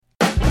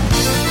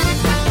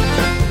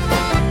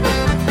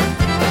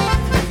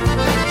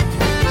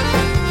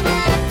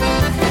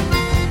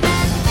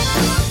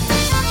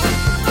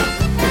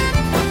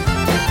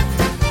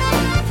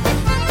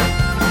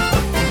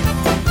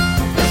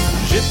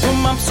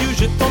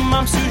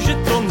мам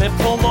сюжетом не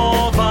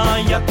полова.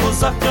 Я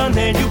козака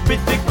не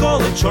любити,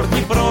 коли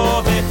чорні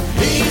брови.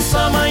 І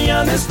сама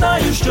я не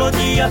знаю, що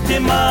діяти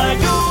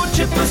маю.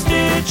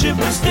 Чи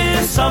плести,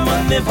 сама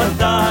не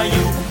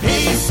вгадаю.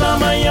 І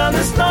сама я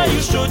не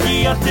знаю, що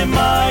діяти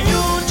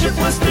маю. Чи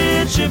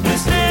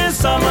плести,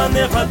 сама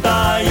не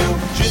вгадаю.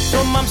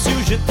 Жито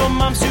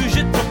мам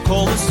сюжетом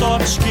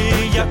колесочки.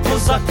 Я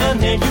козака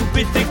не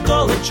любити,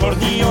 коли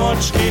чорні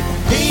очки.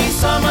 І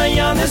сама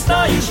я не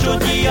знаю, що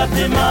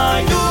діяти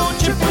маю.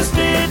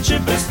 Чи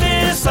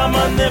плести,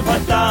 сама не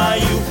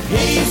вгадаю.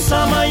 І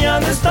сама я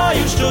не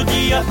знаю, що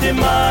діяти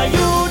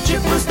маю.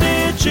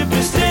 Чи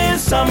плести,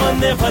 сама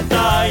не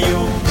вгадаю.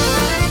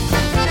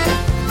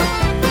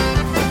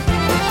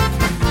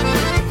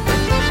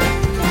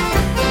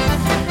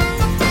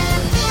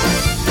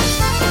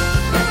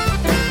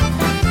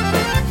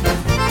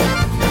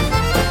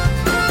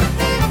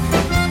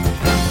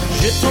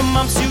 Жито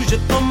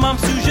мам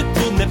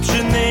сюжету не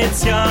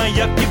пшениця.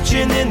 Як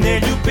дівчини не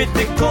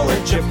любити, коли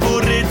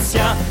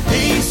чепуриться.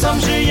 І сам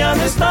же я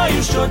не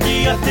знаю, що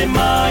діяти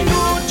маю.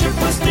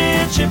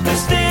 Чи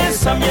плести,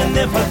 сам я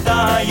не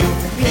вгадаю.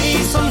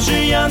 І сам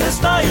же я не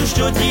знаю,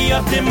 що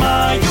діяти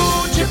маю.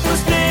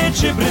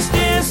 Чи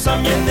плести,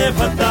 сам я не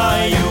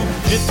вгадаю.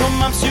 Жито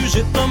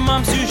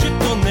мам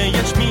сюжету не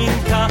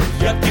ячмінка.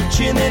 Як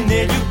дівчини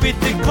не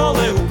любити,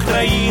 коли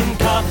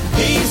українка.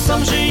 І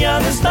сам же я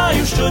не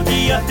знаю, що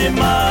діяти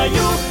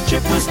маю. Чи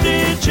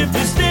плести,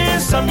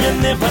 сам я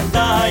не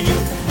вгадаю.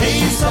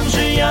 І сам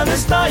же я не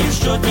знаю,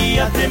 що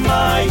діяти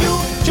маю.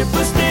 Чи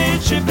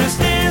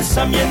плести,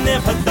 сам я не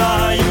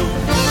вгадаю.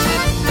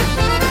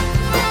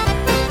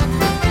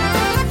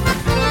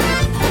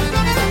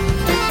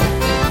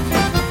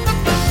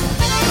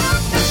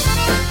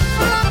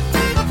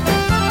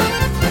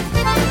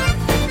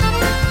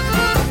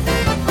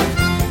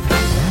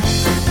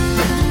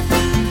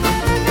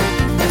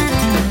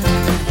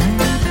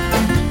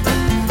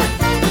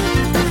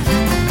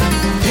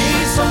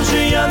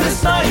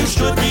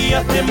 Що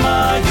діяти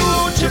маю,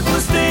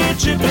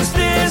 чи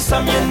плести,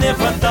 сам я не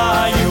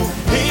вгадаю.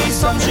 І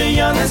сам же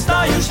я не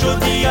знаю, що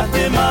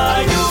діяти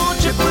маю.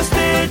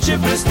 Чи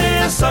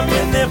плести, сам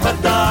я не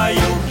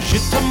вгадаю.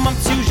 Жито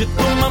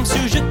мам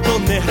сюжету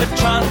не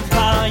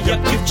гречанка. Як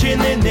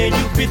дівчини не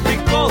любити,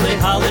 коли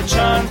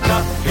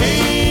галичанка.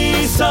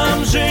 І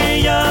сам же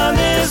я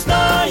не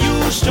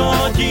знаю, що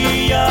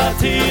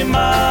діяти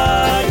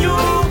маю.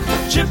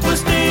 Чи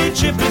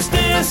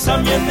плести,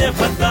 сам я не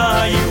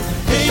вгадаю.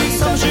 І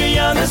сам же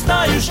я не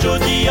знаю, що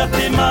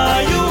діяти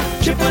маю.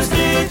 Чи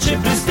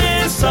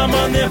плести,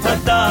 сама не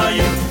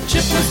вгадаю.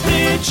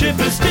 Чи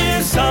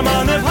плести,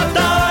 сама не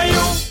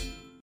вгадаю.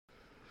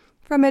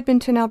 From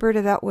Edmonton,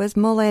 Alberta, that was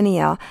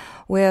Millennia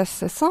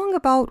with a song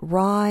about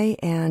rye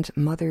and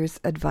mother's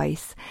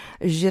advice,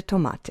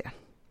 Житомати.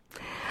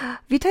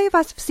 Вітаю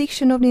вас всіх,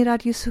 шановні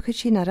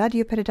радіослухачі, на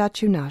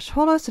радіопередачу «Наш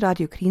голос»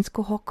 Радіо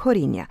Українського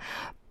коріння.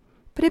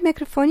 При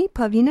мікрофоні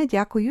Павліна,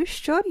 дякую,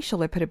 що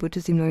рішили перебути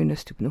зі мною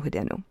наступну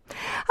годину.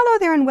 Hello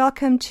there and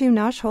welcome to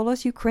Nash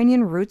Holos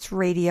Ukrainian Roots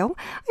Radio.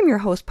 I'm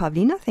your host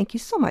Pavlina. Thank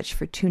you so much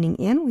for tuning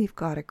in. We've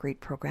got a great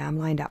program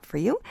lined up for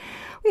you.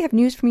 We have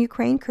news from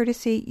Ukraine,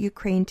 courtesy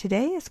Ukraine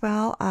Today, as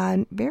well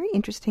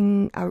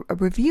a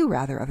review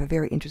of a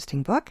very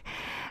interesting book.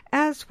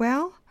 As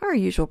well, our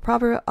usual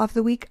proverb of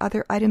the week,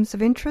 other items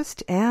of interest,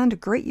 and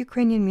great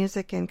Ukrainian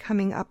music. And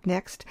coming up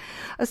next,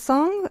 a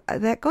song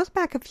that goes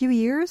back a few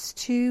years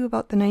to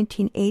about the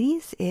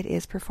 1980s. It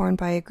is performed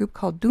by a group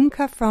called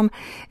Dunka from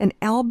an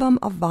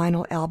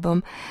vinyl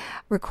album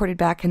recorded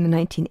back in the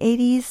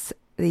 1980s.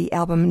 The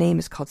album name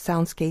is called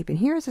Soundscape, and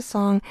here is a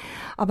song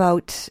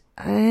about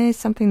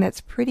something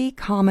that's pretty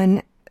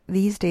common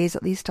these days,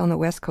 at least on the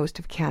west coast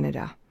of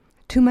Canada.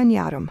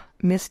 Tumanyarum,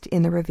 Mist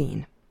in the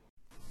Ravine.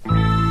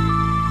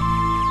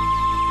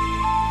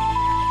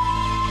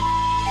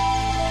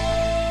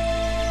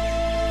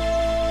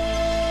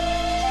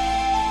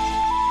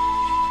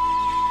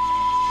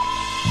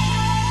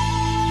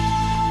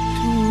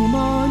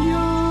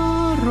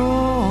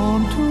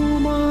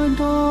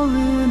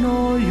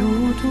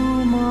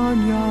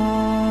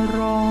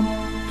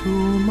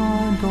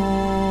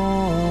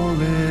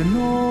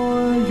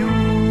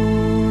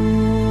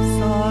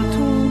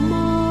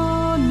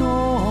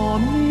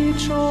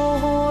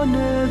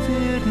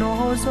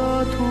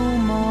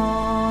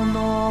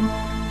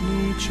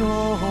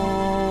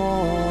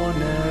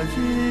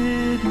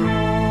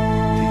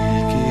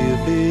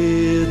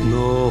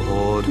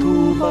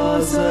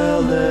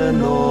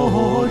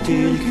 Зеленого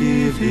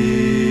тільки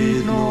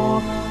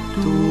видно,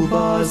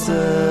 дуба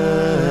зеленого.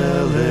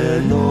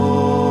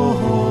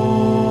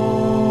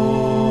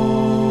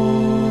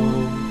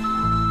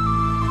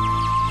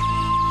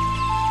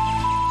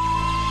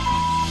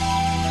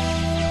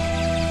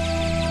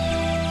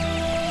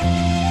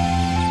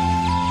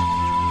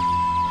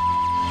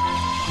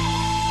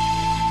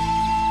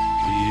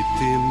 Під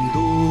тим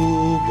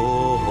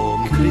дубом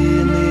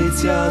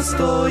криниця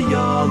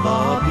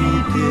стояла,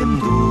 під тим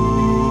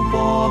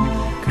дубом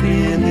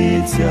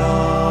криниця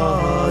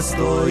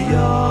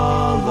стояла.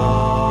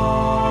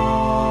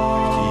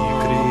 В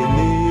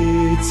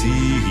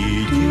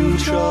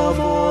дівча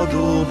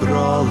воду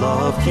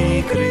брала в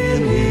тій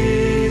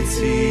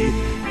криниці,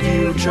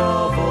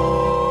 дівча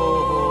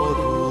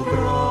воду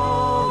брала.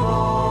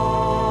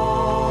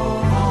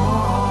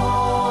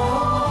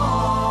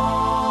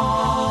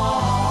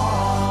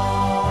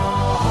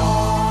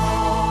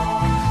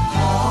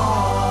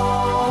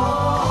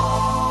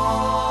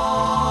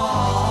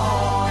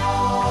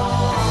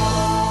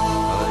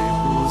 Ай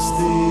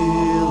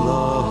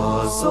пустила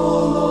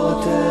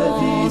золоте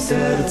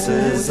вітерце,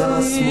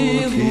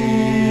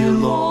 засмутило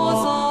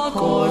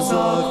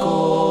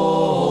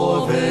козакове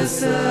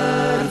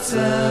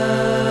серце.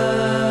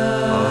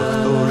 А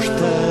хто ж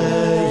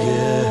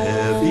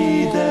теє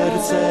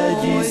відерце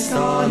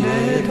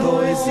дістане,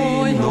 той зі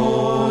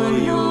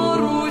мною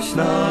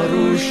на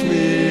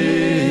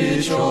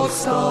рушничок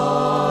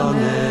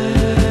стане.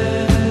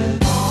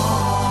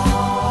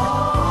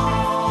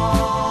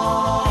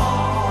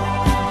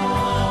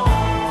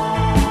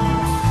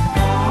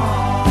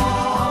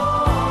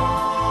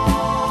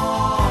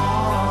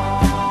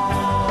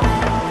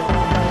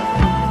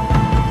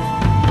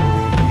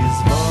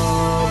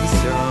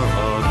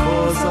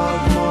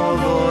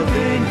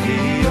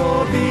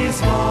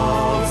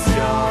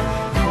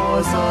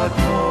 Козак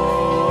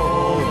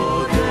молоденький,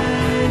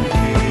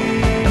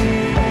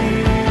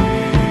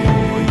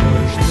 моя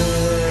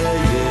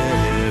ждеє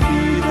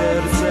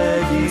відерце,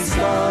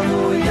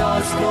 дістану я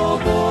з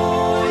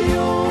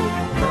тобою,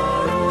 на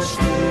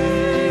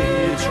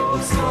рушничок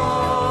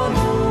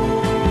стану.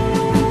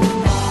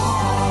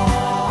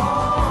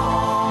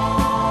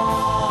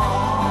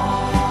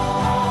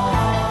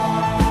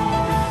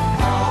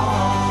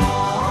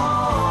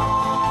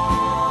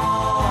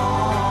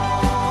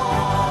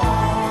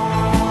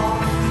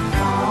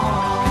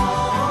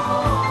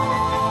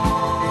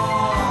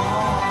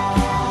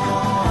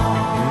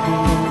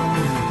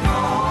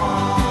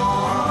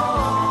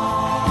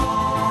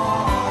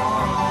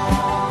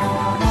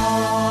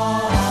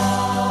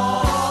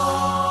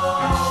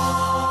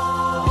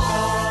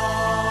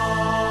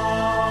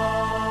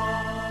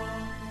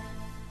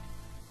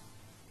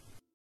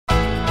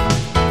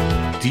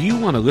 Do you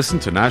want to listen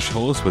to Nash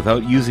Holos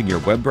without using your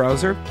web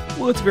browser?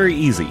 Well, it's very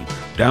easy.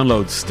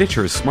 Download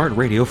Stitcher's Smart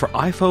Radio for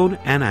iPhone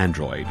and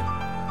Android.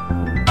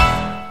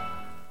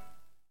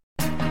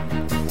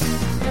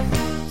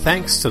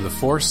 Thanks to the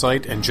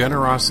foresight and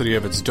generosity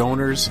of its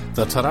donors,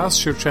 the Taras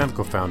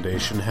Shevchenko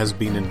Foundation has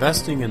been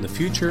investing in the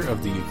future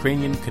of the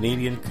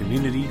Ukrainian-Canadian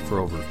community for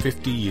over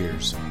 50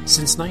 years.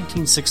 Since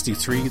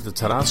 1963, the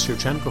Taras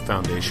Shevchenko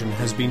Foundation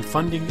has been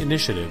funding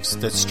initiatives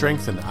that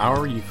strengthen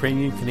our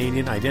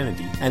Ukrainian-Canadian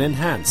identity and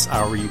enhance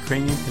our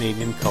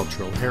Ukrainian-Canadian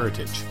cultural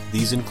heritage.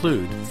 These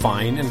include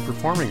fine and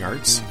performing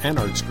arts and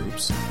arts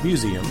groups,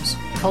 museums,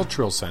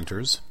 cultural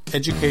centers,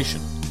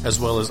 education, as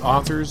well as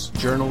authors,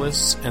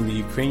 journalists, and the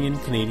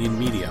Ukrainian-Canadian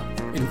media,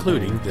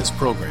 including this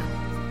program.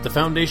 The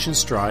Foundation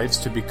strives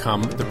to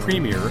become the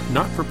premier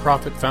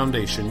not-for-profit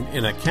foundation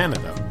in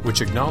Canada,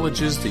 which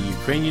acknowledges the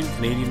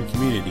Ukrainian-Canadian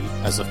community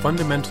as a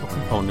fundamental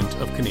component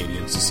of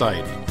Canadian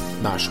society.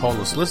 Nash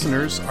Holos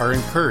listeners are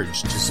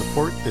encouraged to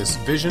support this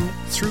vision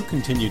through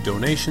continued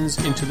donations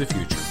into the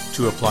future.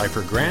 To apply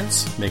for grants,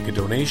 make a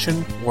donation,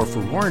 or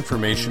for more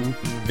information,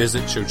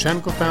 visit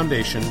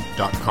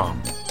ShevchenkoFoundation.com.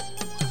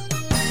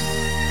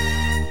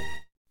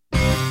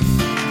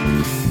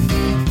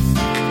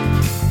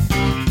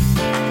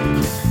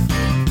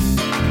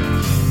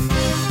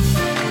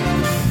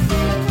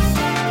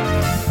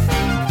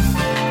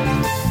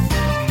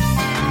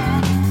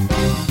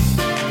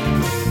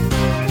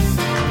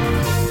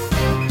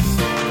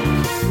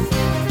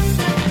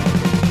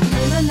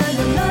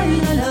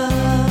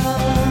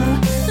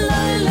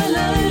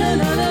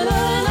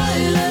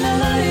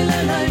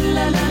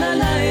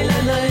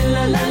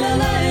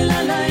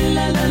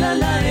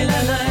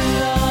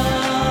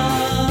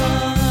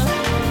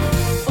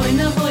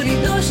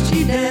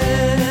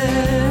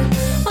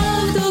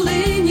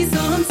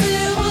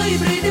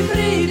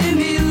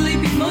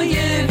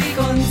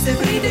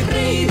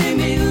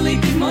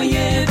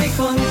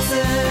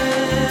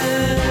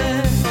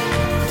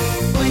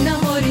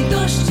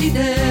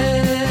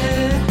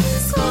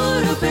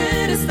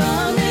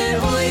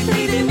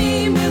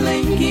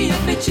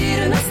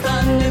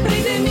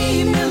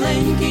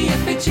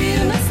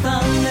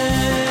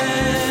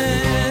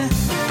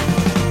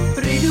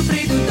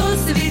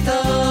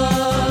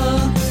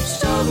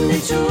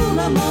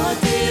 Чула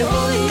мати,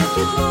 ой,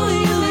 яке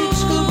твоє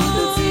личко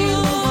буду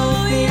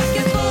цілувати,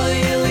 яке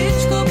твоє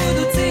личко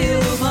буду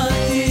цілувати.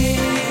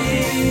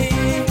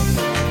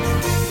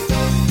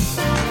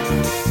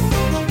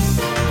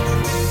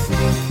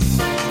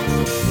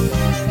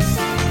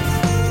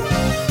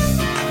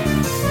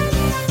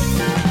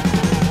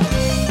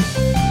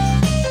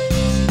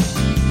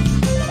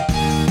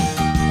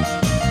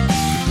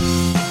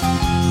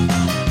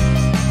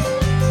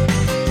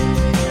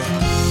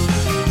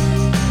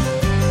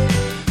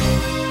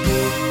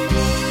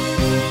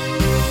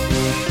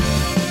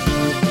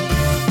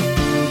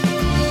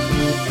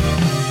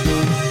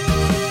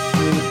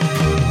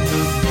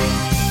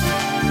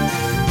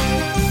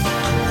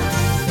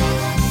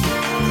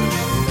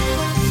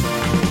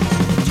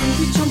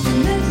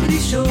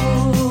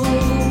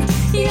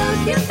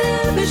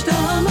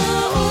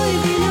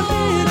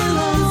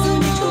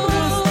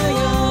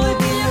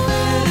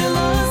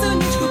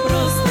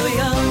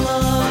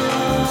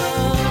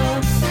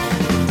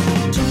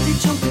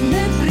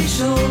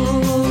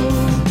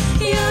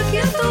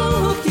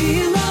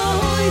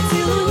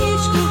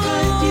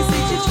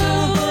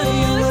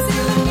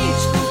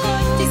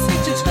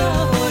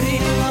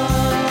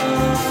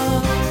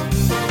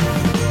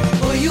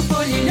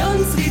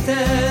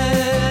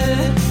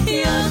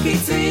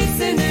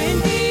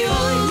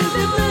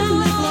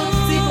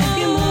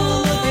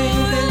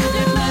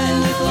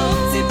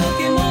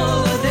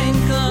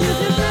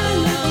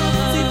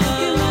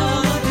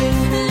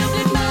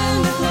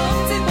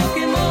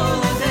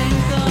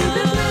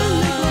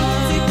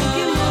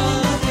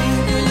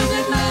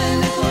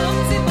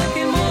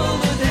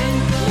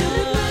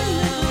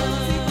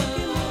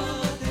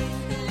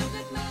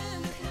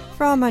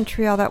 from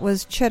Montreal, that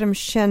was Chetam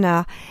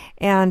Shena,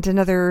 and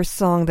another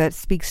song that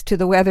speaks to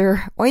the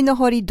weather.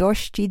 Oinohori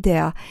doshti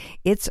dea.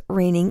 It's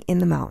raining in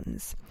the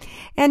mountains.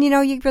 And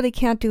you really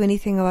can't do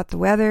anything about the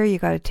weather. You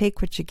got to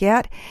take what you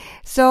get.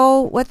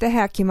 So what the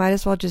heck, you might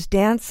as well just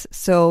dance.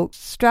 So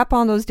strap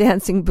on those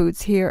dancing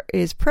boots. Here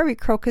is Prairie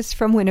Crocus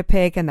from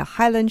Winnipeg and the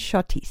Highland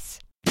Shotties.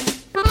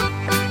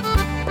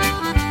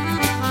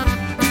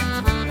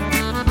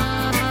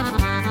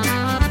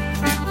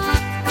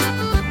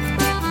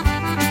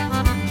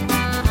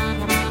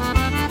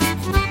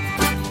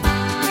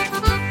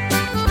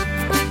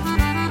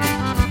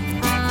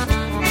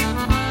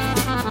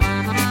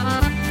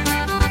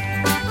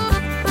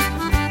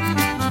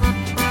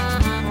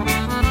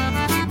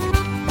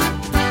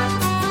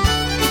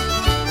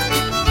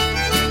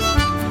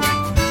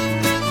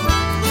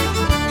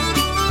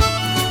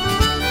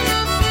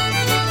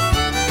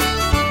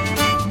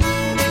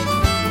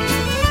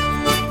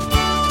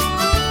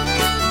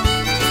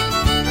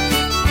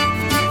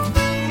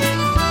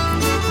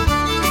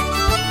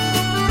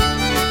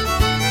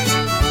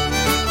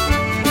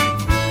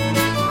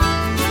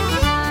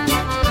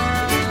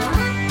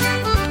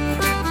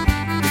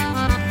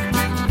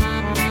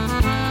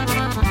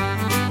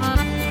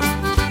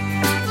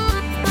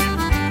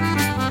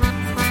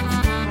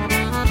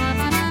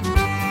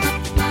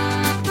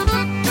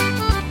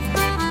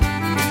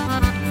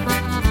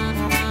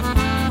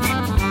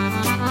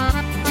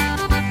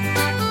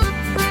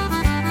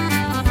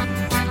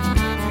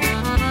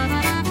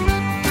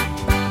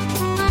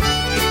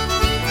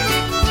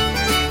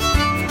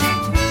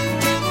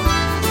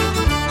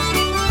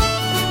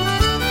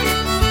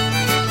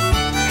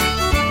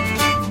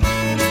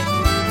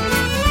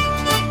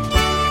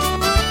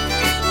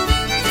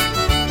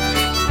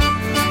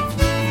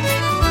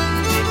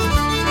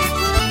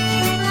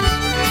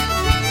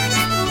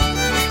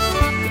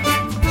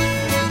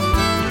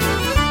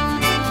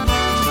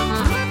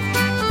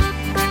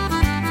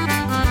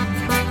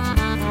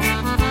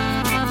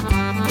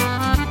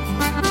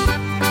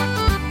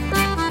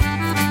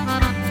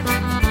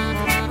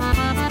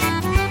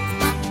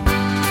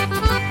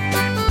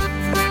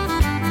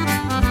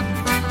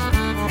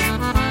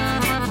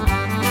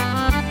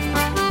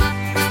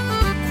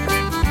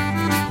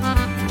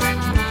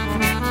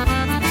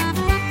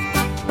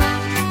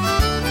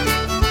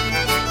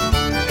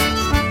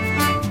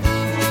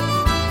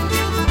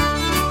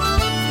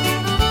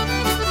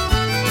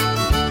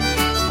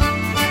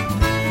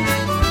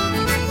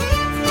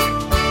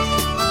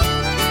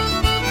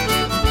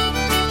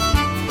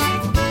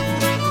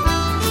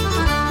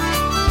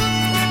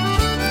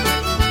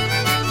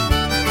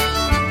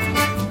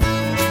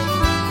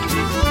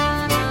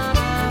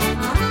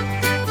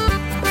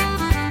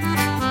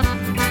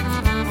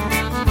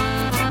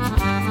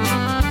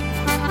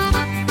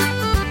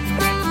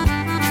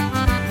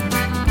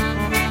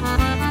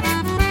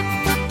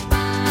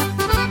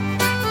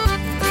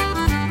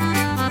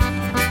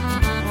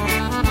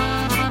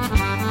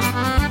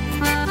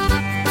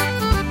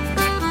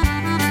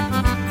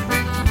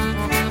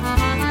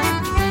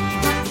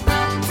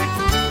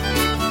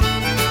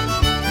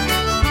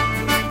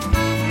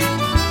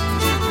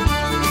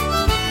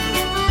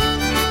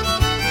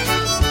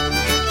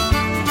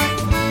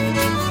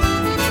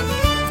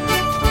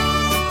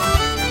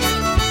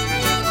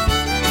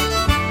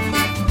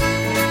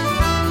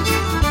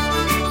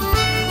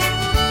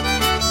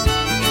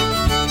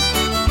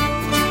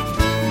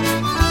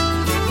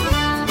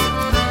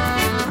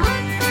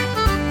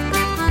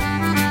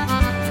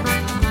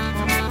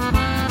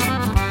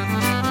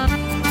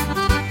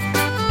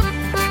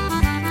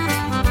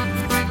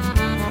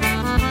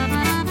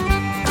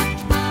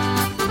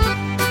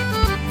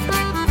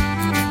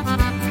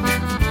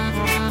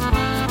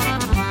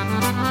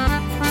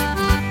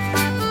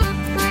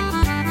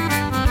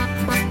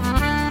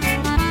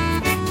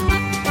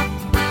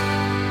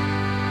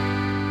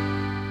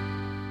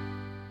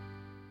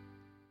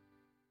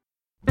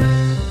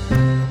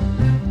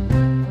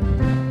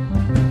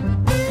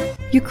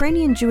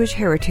 Ukrainian Jewish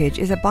Heritage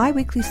is a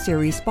bi-weekly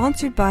series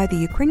sponsored by the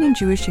Ukrainian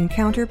Jewish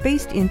Encounter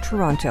based in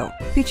Toronto,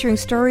 featuring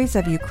stories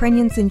of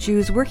Ukrainians and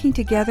Jews working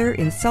together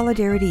in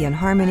solidarity and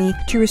harmony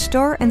to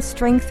restore and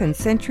strengthen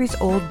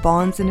centuries-old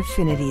bonds and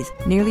affinities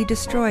nearly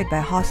destroyed by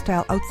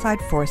hostile outside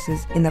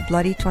forces in the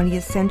bloody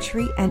 20th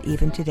century and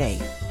even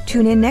today.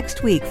 Tune in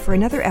next week for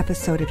another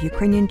episode of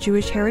Ukrainian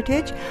Jewish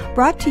Heritage,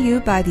 brought to you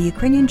by the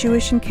Ukrainian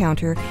Jewish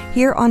Encounter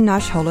here on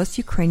Nash Holos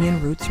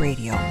Ukrainian Roots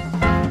Radio.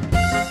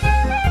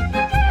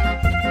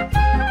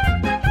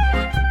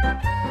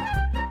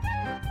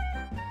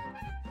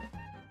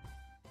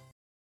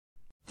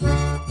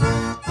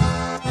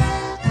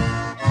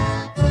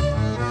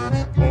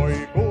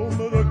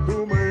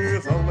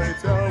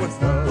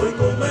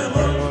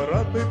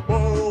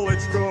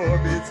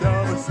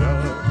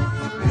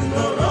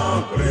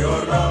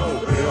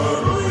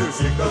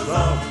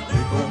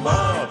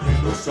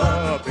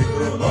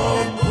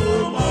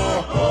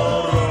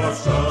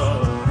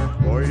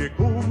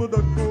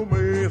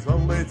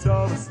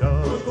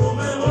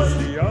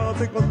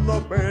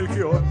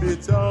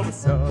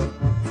 Обіцявся,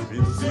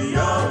 він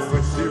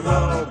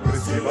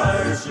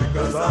співаючи,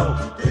 казав,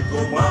 ти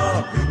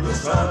кума, ти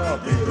душа,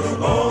 ти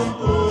кругом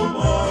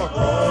кума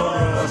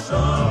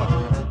хороша.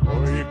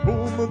 Ой,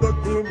 кум до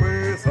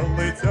куми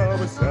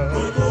залицявся,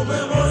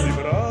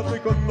 зібрати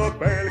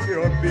конопельки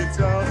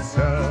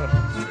обіцявся.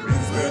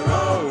 Він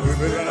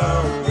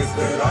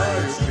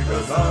збираючи,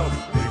 казав,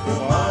 ти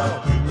кума,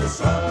 ти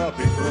душа,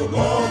 ти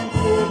кругом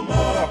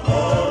кума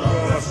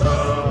хороша.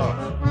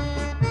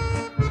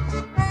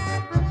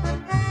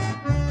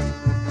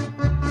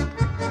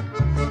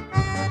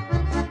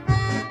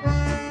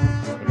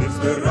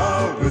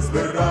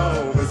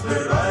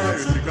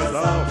 Збираючи,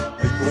 казав,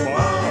 ти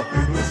кума, ти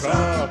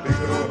душа, ти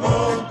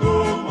кругом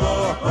кума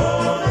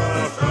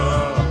хороша.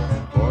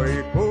 Ой,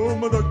 кум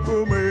до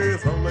куми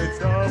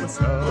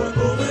залицявся,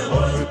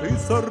 ой, ти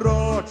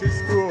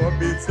сорочечку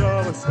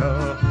обіцявся.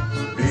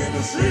 Він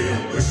ушив,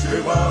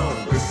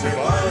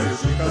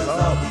 вишиваючи,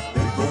 казав,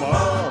 ти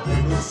кума, ти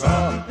душа,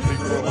 ти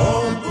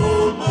кругом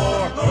кума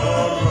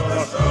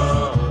хороша.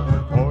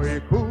 Ой,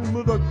 кум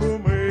до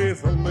куми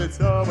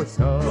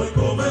залицявся, ой,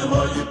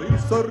 ти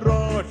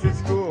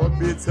сорочечку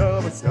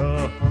обіцявся.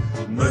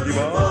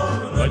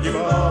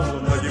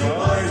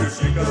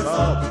 Надіваючи,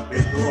 казав, ти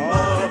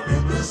кума, ти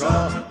душа,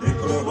 ти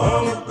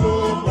кругом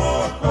кума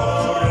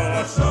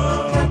хороша.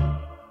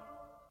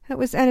 That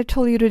was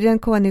Anatoly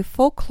Rudenko and the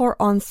folklore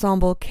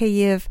ensemble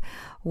Kyiv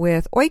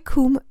with Oi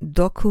kum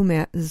do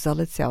kume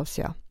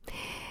zalitsявся.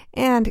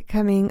 And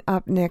coming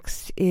up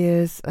next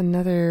is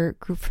another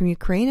group from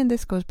Ukraine, and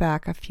this goes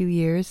back a few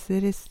years.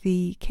 It is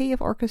the Kyiv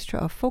Orchestra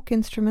of Folk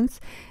Instruments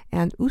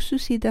and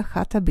Ususida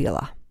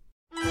Khatabila.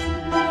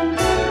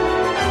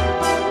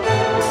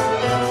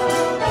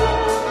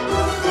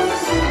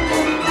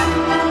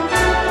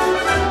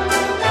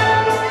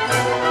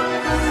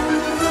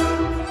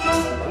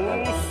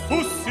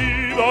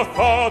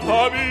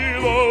 Хата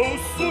біла, у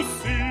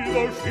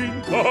сусіда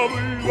жінка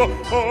мила,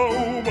 а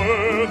у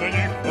мене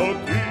ні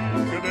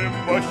хатинки,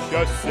 нема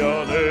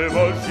щастя,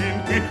 нема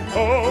жінки, а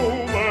у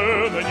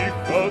мене ні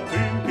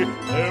хатинки,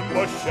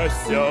 нема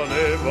щастя,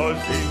 нема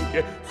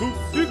жінки.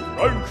 Сусід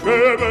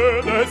раніше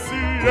мене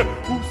сіє,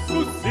 у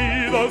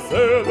сусіда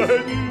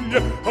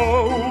зеленіє, а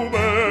у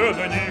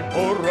мене ні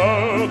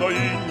порано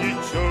і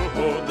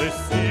нічого не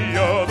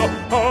сіяно,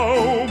 а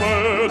у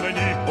мене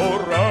ні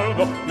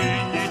порано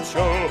і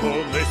нічого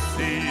не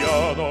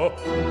сіяно.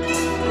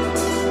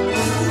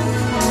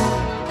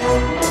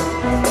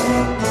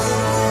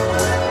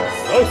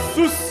 За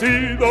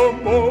сусідом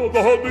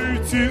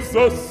молодиці,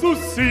 за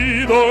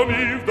сусідом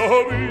і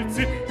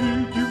вдовиці,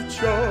 і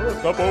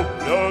дівчата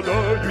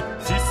поглядають,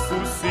 ці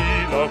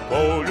сусіда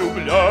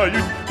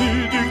полюбляють, і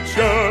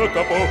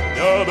дівчата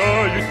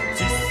поглядають,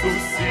 ці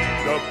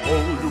сусіда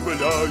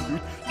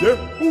полюбляють. Є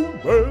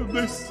у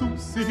мене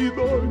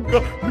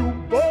сусідонька,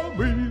 люба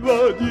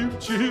мила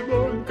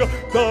дівчинонька,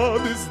 та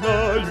не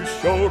знаю,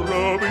 що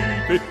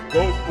робити, бо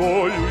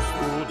боюсь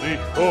туди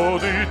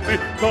ходити,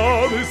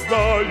 та не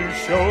знаю,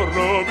 що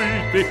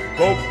робити,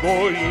 бо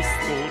боюсь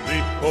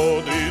туди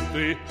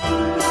ходити.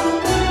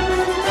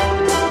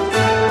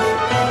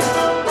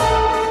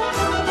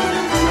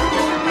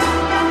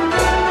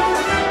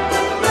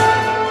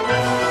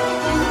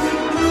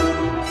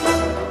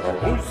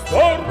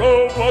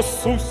 Здорова,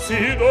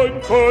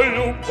 сусідонько,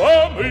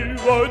 люба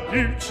мила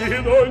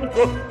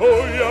дівчинонько,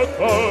 ой,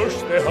 яка ж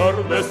ти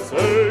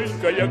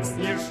гарнесенька, як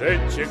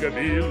сніжечек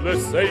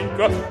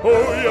білесенька,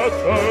 ой,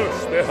 яка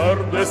ж ти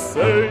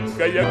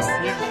гарнесенька, як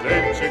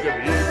сніжечек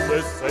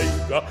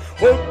білесенька.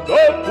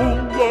 Одна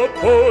була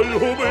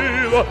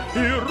полюбила і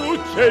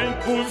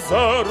рученьку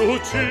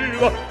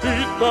заручила,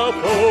 і та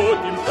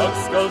потім так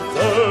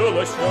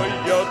сказала, що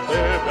я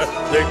тебе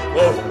не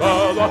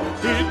кохала,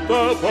 і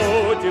та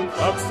потім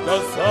так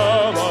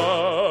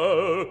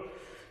сказала,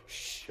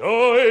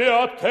 що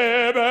я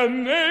тебе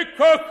не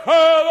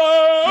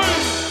кохала.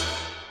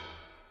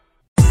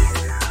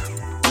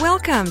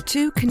 Welcome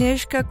to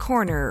Knyzhka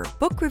Corner,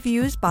 book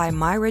reviews by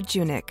Myra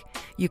Junik.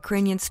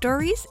 Ukrainian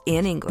stories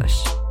in English.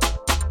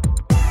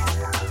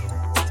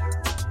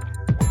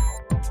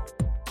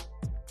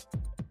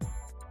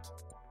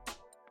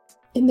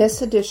 In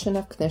this edition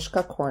of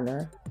Knyzhka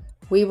Corner,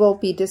 we will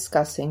be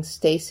discussing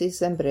Stacy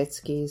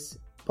Zembritsky's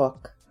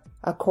book,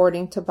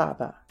 According to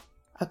Baba,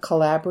 a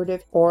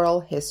collaborative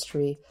oral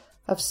history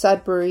of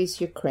Sudbury's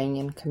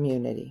Ukrainian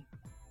community.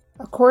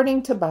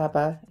 According to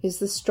Baba is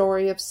the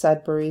story of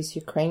Sudbury's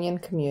Ukrainian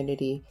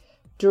community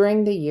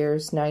during the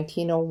years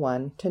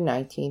 1901 to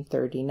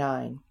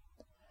 1939.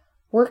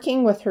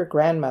 Working with her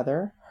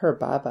grandmother, her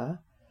Baba,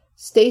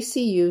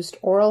 Stacy used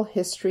oral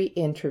history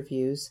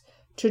interviews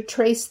to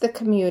trace the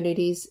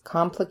community's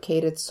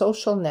complicated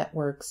social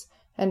networks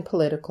and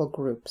political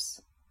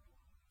groups.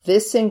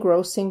 This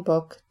engrossing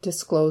book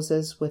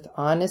discloses with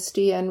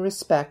honesty and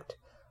respect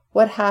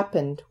what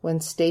happened when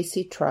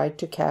Stacy tried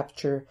to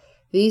capture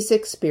these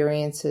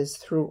experiences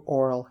through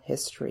oral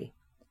history.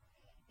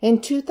 In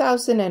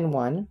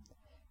 2001,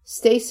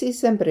 Stacy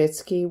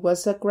Zembritsky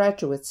was a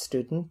graduate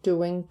student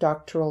doing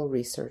doctoral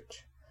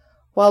research.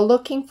 While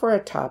looking for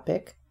a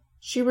topic,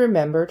 she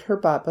remembered her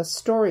Baba's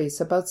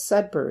stories about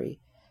Sudbury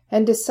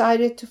and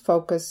decided to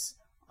focus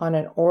on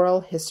an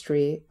oral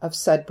history of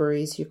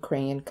Sudbury's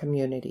Ukrainian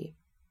community.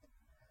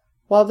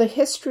 While the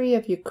history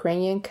of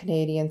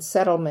Ukrainian-Canadian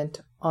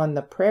settlement on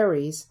the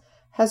prairies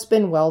has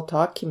been well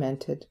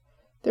documented,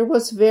 there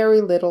was very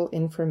little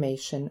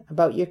information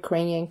about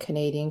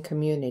Ukrainian-Canadian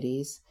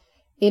communities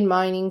in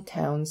mining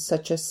towns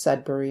such as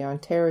Sudbury,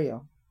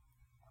 Ontario.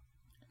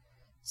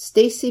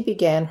 Stacy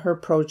began her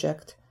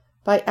project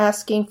by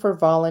asking for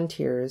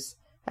volunteers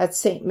at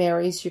St.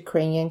 Mary's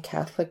Ukrainian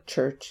Catholic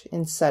Church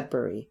in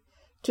Sudbury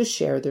to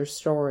share their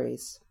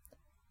stories.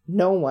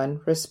 No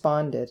one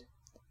responded.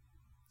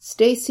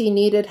 Stacy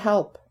needed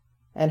help,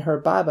 and her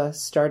Baba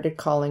started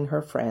calling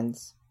her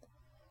friends.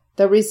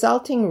 The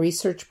resulting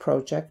research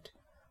project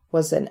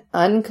was an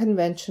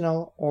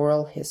unconventional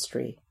oral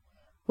history,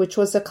 which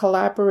was a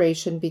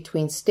collaboration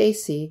between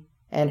Stacy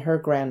and her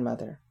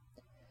grandmother.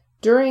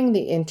 During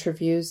the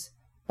interviews,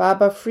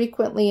 Baba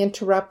frequently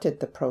interrupted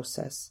the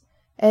process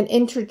and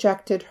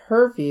interjected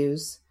her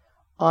views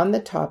on the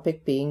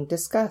topic being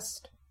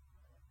discussed.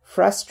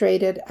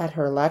 Frustrated at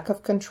her lack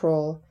of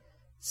control,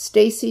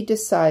 Stacy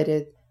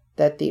decided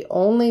that the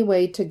only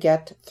way to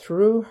get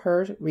through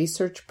her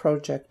research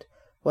project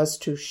was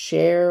to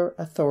share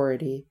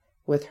authority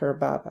with her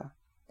Baba.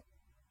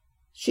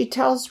 She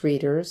tells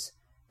readers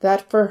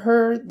that for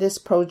her this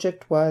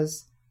project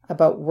was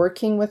about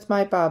working with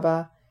my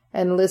Baba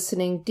and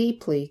listening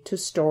deeply to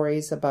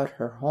stories about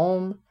her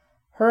home,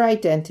 her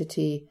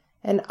identity,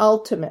 and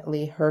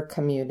ultimately her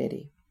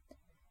community.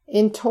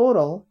 In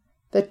total,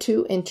 the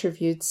two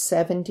interviewed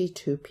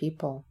 72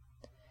 people.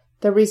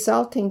 The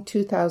resulting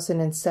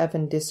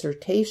 2007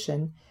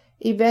 dissertation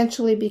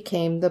eventually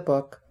became the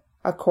book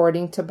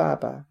According to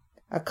Baba,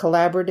 a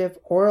collaborative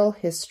oral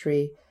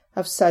history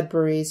of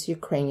Sudbury's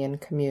Ukrainian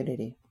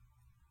community.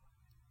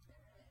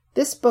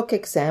 This book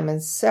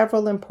examines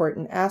several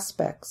important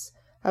aspects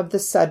of the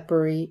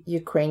Sudbury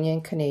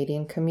Ukrainian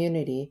Canadian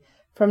community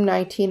from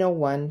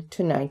 1901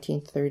 to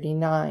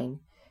 1939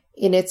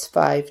 in its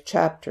 5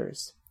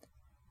 chapters: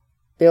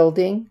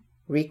 building,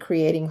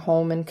 recreating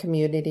home and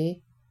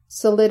community,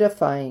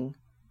 solidifying,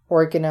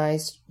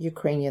 organized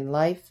Ukrainian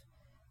life,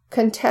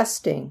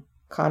 contesting,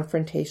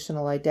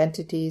 confrontational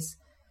identities,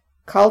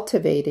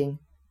 cultivating,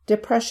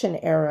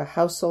 Depression-era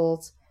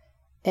households,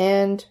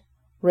 and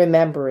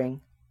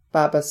remembering,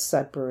 Baba's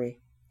Sudbury.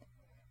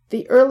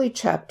 The early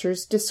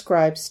chapters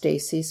describe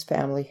Stacy's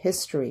family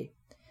history.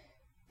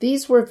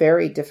 These were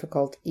very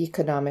difficult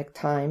economic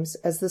times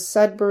as the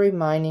Sudbury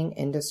mining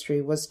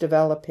industry was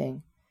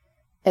developing,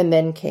 and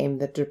then came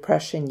the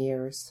Depression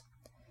years.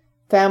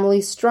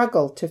 Families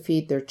struggled to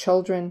feed their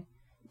children,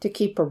 to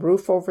keep a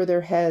roof over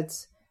their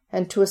heads,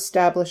 and to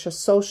establish a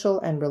social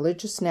and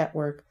religious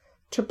network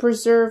to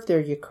preserve their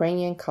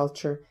Ukrainian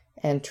culture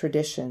and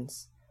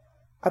traditions.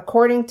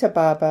 According to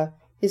Baba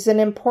is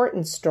an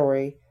important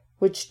story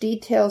which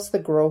details the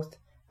growth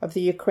of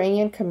the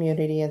Ukrainian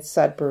community in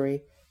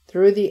Sudbury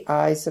through the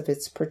eyes of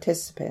its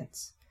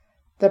participants.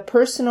 The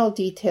personal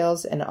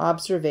details and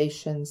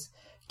observations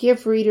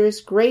give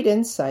readers great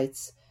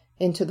insights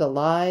into the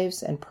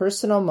lives and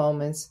personal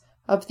moments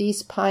of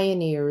these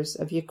pioneers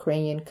of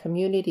Ukrainian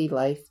community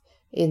life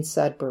in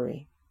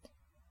Sudbury.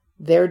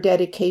 Their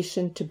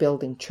dedication to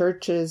building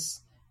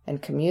churches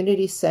and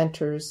community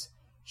centers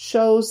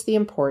shows the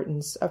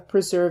importance of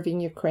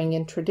preserving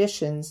Ukrainian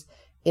traditions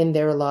in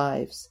their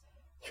lives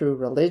through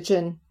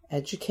religion,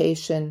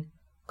 education,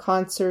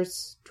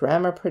 concerts,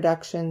 drama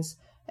productions,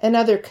 and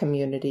other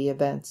community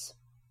events.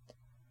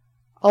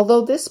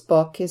 Although this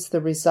book is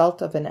the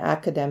result of an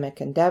academic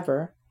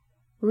endeavor,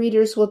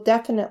 readers will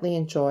definitely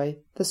enjoy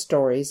the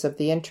stories of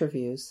the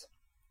interviews.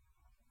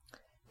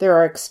 There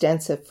are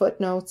extensive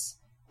footnotes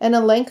and a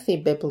lengthy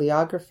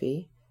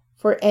bibliography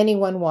for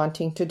anyone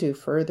wanting to do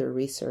further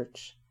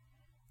research.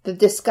 The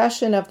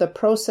discussion of the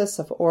process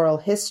of oral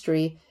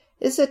history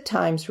is at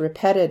times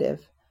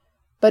repetitive,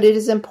 but it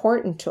is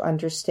important to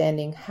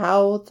understanding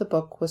how the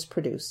book was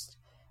produced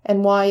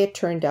and why it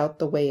turned out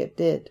the way it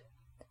did.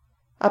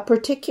 A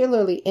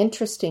particularly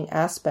interesting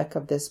aspect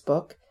of this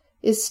book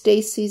is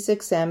Stacy's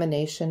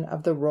examination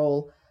of the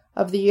role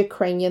of the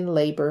Ukrainian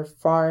Labor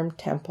Farm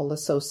Temple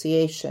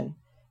Association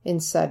in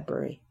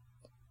Sudbury.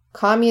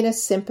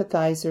 Communist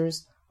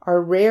sympathizers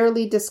are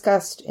rarely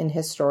discussed in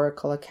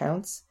historical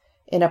accounts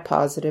in a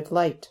positive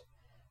light,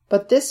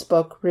 but this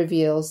book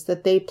reveals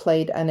that they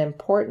played an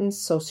important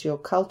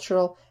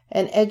sociocultural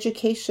and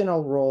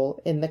educational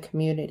role in the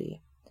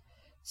community.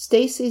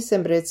 Stacy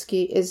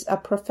Zembritsky is a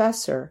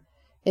professor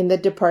in the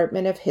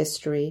Department of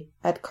History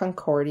at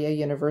Concordia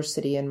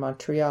University in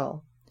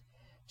Montreal.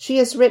 She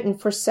has written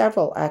for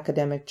several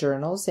academic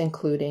journals,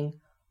 including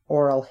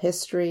Oral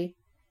History,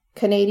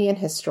 Canadian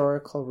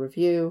Historical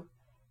Review,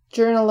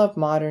 Journal of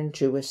Modern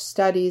Jewish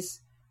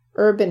Studies,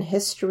 Urban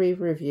History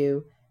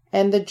Review,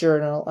 and the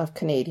Journal of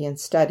Canadian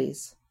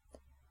Studies.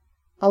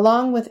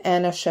 Along with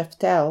Anna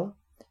Sheftel,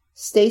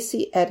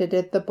 Stacy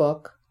edited the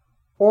book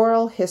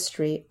Oral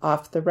History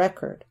Off the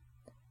Record,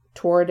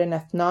 Toward an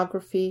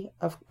Ethnography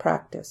of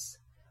Practice,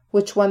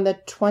 which won the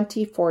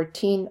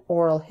 2014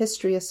 Oral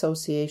History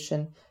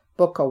Association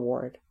Book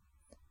Award.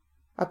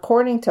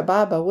 According to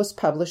Baba was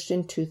published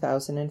in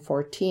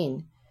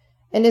 2014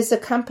 and is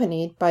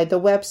accompanied by the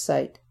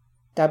website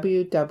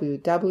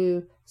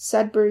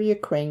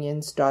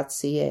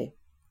www.sudburyukrainians.ca.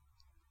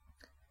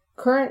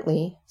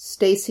 Currently,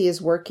 Stacy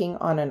is working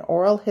on an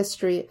oral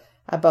history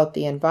about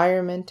the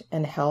environment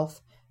and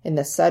health in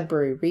the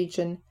Sudbury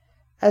region,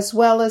 as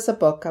well as a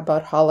book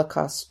about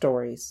Holocaust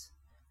stories.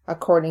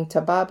 According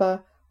to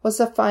Baba, was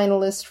a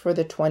finalist for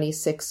the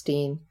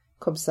 2016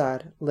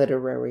 Kobzar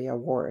Literary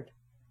Award.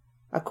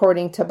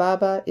 According to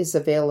Baba is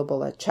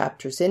available at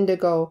Chapters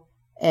Indigo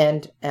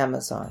and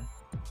Amazon.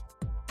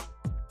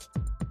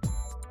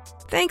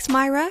 Thanks,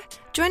 Myra.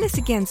 Join us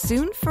again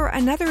soon for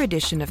another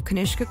edition of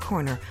Kanishka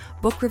Corner,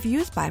 book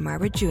reviews by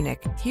Myra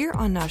Junik, here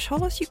on Nash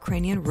Holos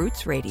Ukrainian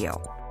Roots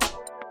Radio.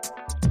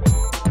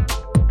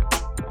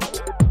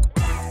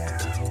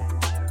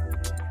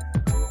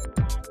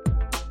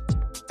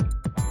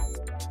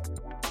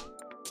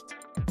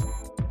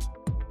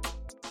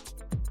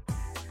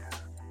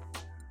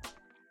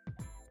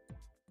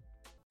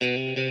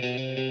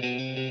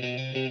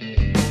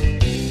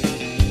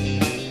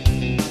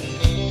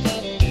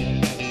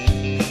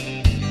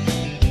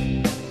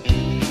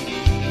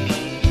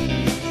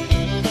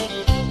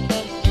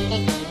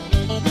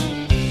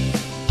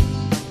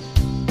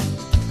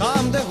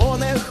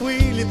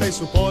 Та й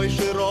супой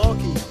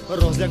широкий,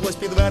 розляглось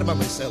під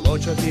вербами село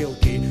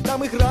Чопілки.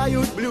 Там і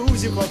грають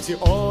блюзів хлопці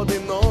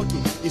одинокі,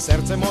 і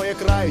серце моє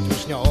крають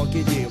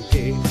вишньоокі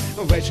дівки.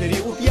 Ввечері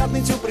у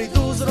п'ятницю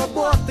прийду з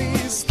роботи,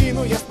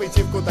 скину я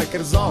спитівку та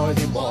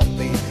керзові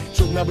боти.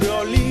 Чуб на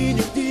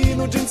бріоліню,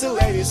 вдіну джинси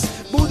Левіс,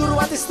 буду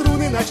рвати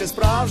струни, наче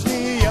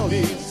справжній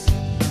Елвіс.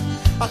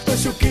 А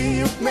хтось у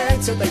Київ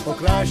пнеться та й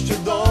покращу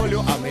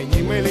долю, а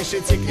мені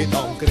миліше ці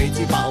квітом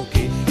криті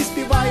балки. І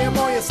співає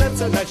моє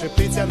серце, наче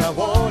птиця на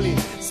волі,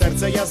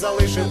 серце я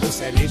залишив у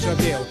селі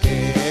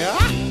Чопілки.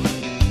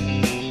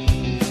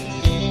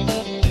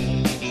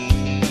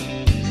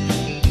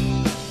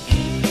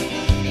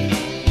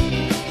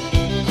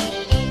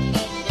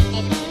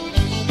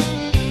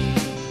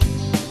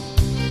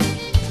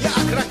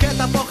 Як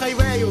ракета по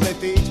хайвею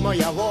летить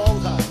моя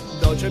Волга,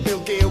 до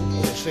Чопілків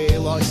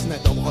лишилось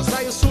недовго.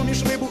 Знаю,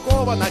 суміш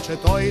вибухова, наче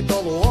той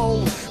толуол,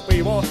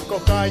 пиво,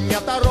 кохання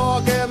та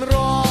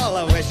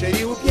рок-н-рол.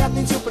 Ввечері у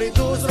п'ятницю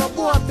прийду з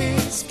роботи,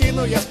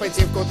 скину я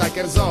спецівку та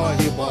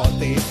керзові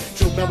боти.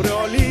 Чуб на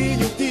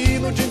бріоліню,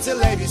 вдіну джинси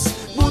Левіс,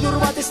 буду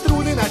рвати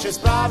струни, наче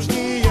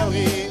справжній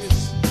Елвіс.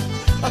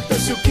 А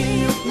хтось у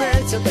Київ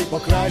пнеться та й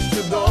покращу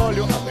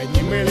долю, а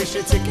мені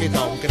миліше ці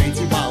квітом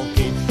криті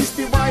балки. І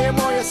співає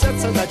моє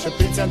серце, наче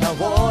птиця на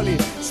волі,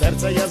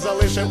 серце я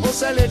залишив у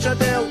селі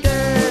Чопілки.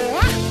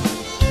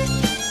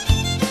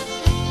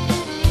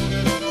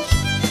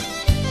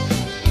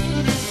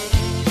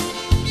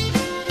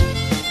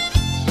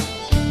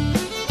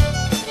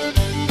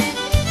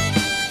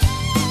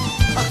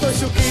 А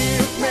хтось у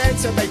Київ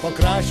пнеться та й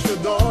покращу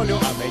долю,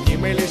 а мені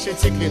миліше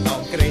ці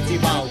квітом криті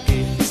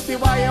балки. І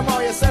співає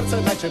моє серце,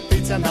 наче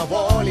птиця на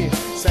волі,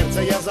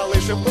 серце я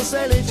залишив у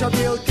селі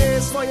Чопілки,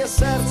 своє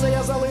серце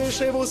я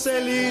залишив у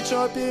селі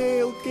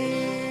Чопілки.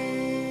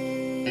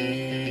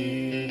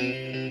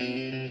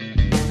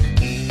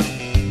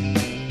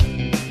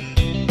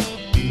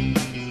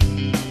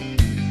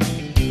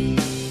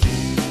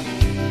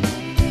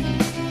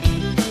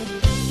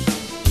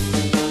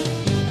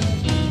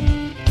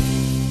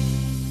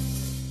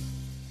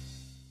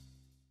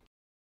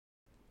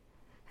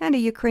 And a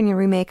Ukrainian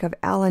remake of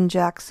Alan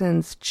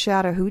Jackson's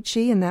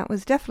Chattahoochee, and that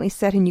was definitely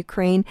set in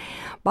Ukraine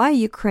by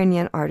a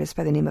Ukrainian artist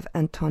by the name of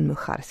Anton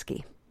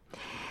Mukharsky.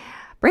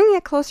 Bringing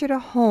it closer to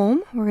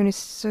home, we're going to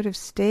sort of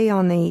stay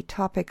on the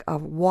topic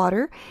of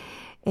water,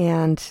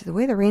 and the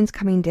way the rain's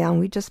coming down,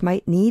 we just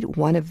might need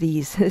one of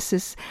these. This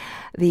is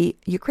the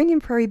Ukrainian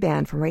Prairie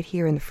Band from right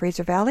here in the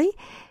Fraser Valley,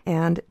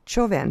 and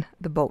Choven,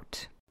 the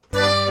boat.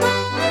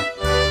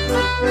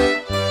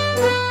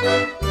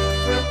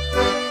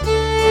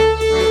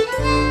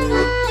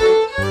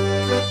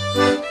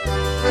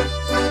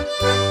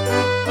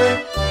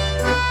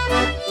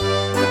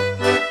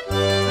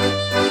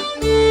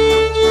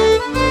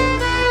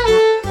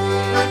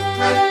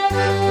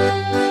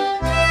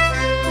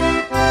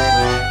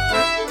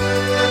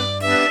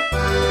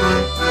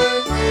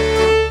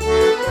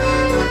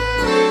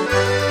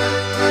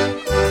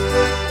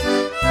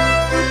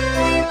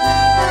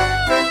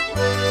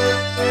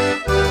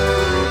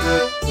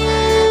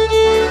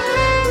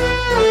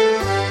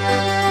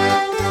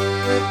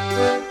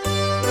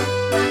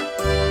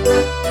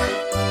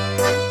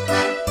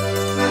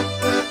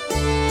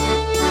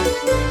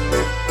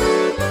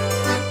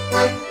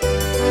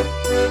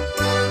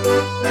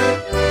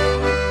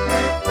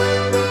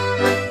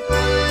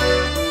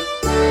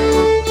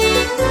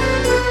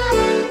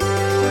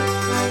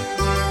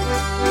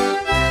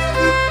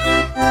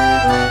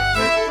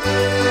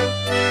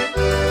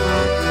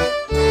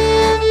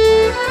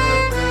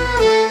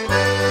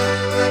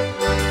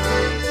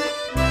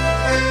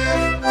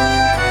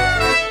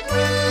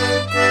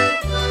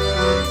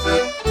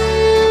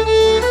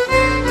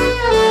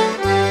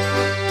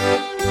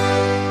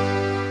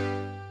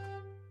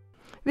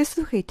 Ви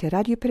слухаєте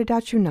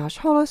радіопередачу «Наш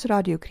голос»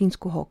 Радіо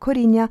Українського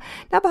коріння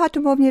на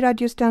багатомовній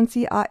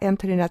радіостанції АМ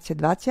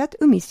 1320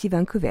 у місті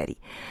Ванкувері.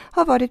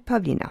 Говорить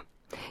Павліна.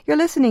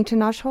 You're listening to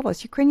Nash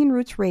Holos Ukrainian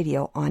Roots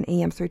Radio on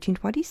AM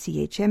 1320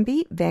 CHMB,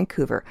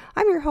 Vancouver.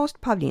 I'm your host,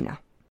 Pavlina.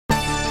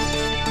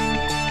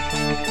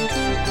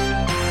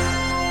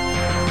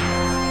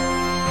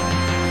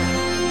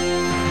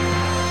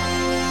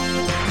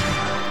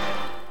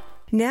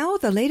 Now,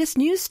 the latest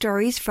news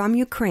stories from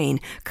Ukraine,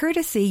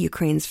 courtesy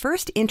Ukraine's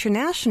first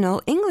international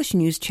English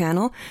news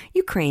channel,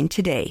 Ukraine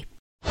Today.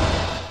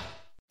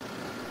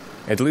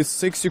 At least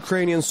 6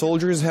 Ukrainian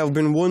soldiers have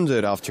been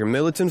wounded after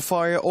militant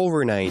fire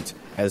overnight.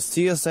 As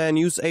TSN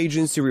news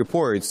agency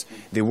reports,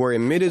 they were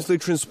immediately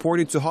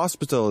transported to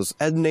hospitals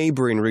at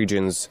neighboring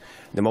regions.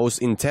 The most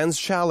intense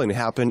shelling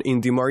happened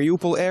in the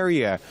Mariupol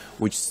area,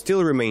 which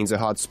still remains a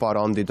hotspot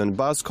on the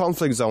Donbas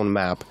conflict zone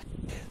map.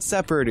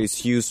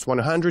 Separatists used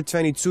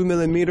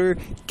 122mm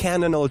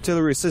cannon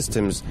artillery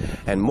systems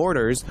and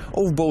mortars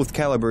of both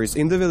calibers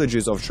in the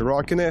villages of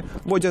Shirokine,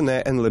 Vodyane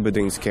and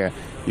Lebedinske.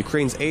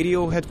 Ukraine's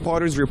ADO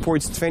headquarters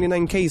reports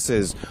 29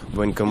 cases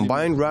when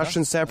combined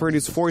Russian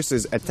separatist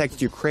forces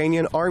attacked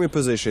Ukrainian army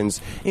positions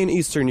in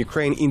eastern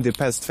Ukraine in the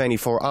past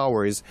 24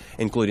 hours,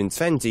 including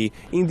 20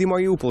 in the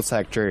Mariupol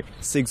sector,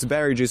 6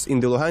 barrages in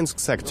the Luhansk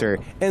sector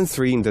and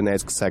 3 in the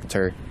Donetsk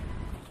sector.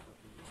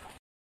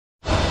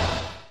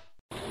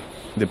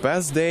 The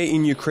past day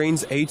in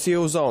Ukraine's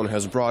ATO zone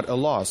has brought a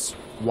loss.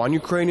 1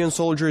 Ukrainian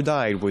soldier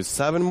died with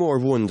 7 more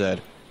wounded.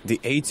 The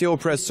ATO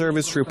press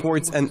service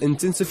reports an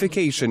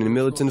intensification in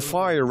militant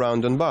fire around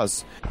Donbas.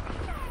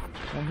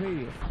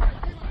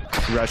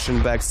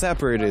 Russian-backed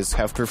separatists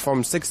have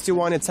performed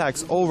 61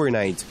 attacks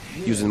overnight,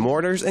 using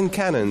mortars and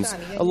cannons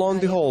along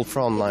the whole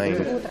front line.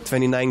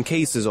 29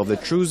 cases of the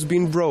truce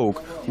being broke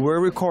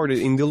were recorded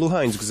in the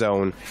Luhansk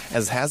zone.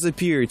 As has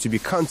appeared to be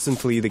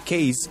constantly the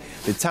case,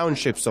 the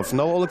townships of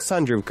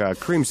Novoalexandrivka,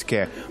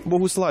 Krymske,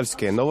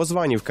 Boguslavske,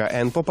 Novozvanivka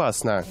and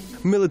Popasna.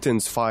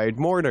 Militants fired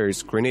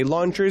mortars, grenade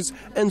launchers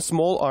and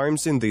small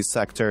arms in this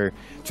sector.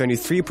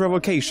 23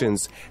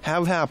 provocations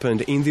have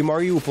happened in the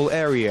Mariupol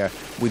area,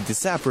 with the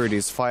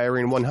separatists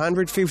firing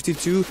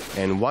 152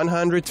 and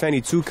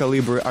 122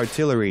 caliber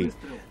artillery.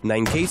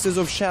 9 cases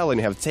of shelling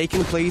have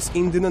taken place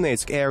in the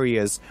Donetsk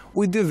areas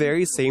with the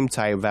very same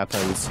type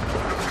weapons.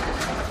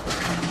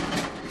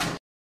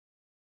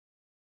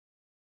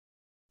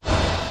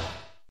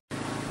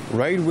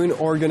 Right-wing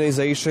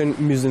organization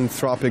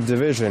Misanthropic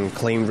Division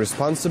claimed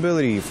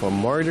responsibility for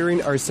murdering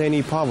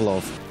Arseny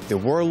Pavlov, the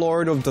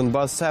warlord of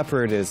Donbas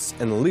separatists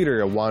and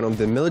leader of one of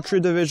the military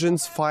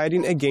divisions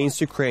fighting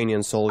against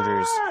Ukrainian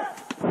soldiers.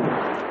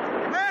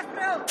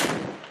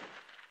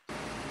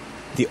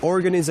 The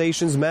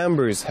organization's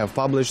members have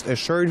published a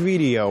short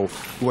video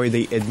where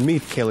they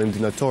admit killing the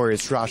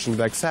notorious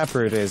Russian-backed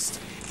separatist.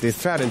 They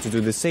threaten to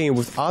do the same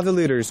with other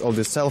leaders of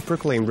the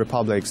self-proclaimed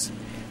republics.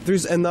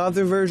 There's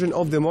another version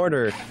of the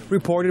murder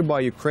reported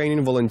by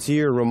Ukrainian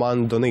volunteer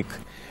Roman Donik.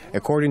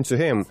 According to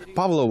him,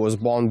 Pavlov was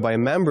bombed by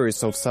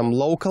members of some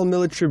local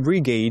military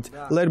brigade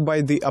led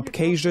by the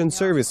Abkhazian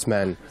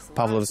servicemen.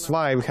 Pavlov's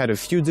wife had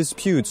a few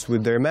disputes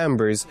with their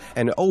members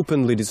and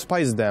openly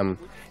despised them.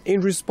 In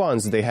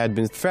response, they had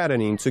been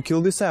threatening to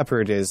kill the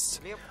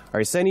separatists.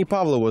 Arseny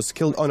Pavlov was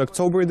killed on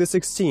October the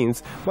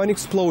 16th by an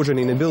explosion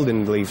in a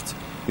building lift.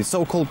 The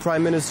so-called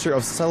Prime Minister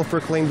of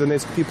self-proclaimed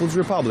Donetsk People's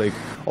Republic,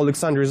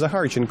 Alexander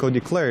Zakharchenko,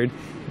 declared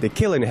the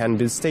killing had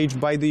been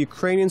staged by the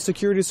Ukrainian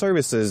security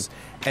services,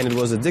 and it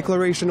was a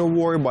declaration of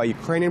war by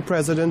Ukrainian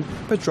President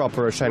Petro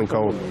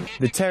Poroshenko.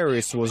 The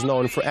terrorist was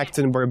known for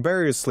acting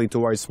barbarously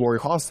towards war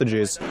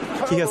hostages.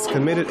 He has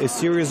committed a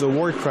series of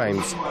war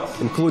crimes,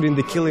 including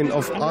the killing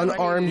of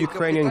unarmed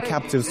Ukrainian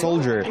captive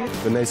soldier,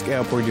 Donetsk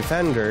airport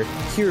defender,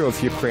 hero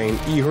of Ukraine,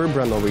 Igor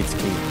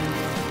Branovitsky.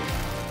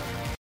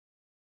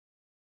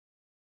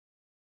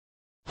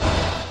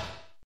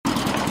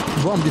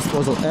 Bomb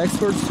disposal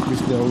experts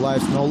risk their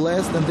lives no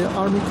less than their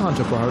army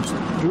counterparts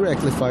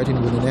directly fighting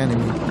with an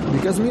enemy,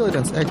 because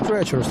militants act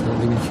treacherously,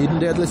 leaving hidden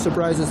deadly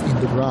surprises in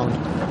the ground.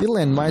 The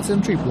landmines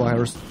and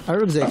tripwires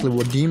are exactly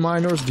what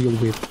deminers deal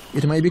with.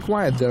 It may be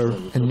quiet there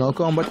and no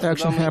combat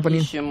action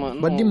happening,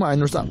 but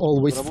deminers are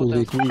always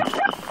fully equipped.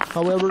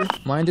 However,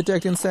 mine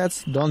detecting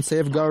sets don't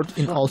safeguard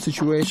in all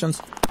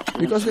situations,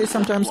 because they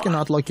sometimes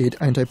cannot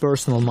locate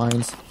anti-personnel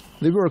mines.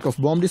 The work of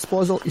bomb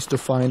disposal is to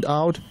find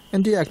out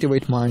and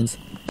deactivate mines.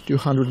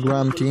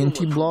 200-gram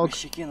TNT block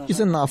is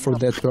enough for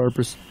that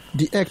purpose.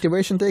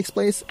 Deactivation takes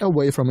place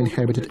away from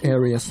inhabited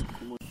areas.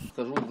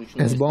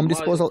 As bomb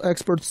disposal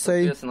experts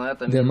say,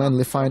 they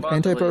mainly find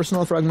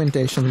anti-personnel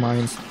fragmentation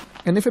mines.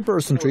 And if a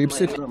person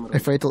trips it, a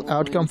fatal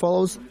outcome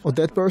follows, or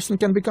that person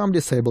can become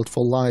disabled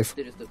for life.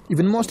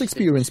 Even most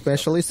experienced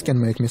specialists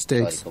can make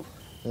mistakes.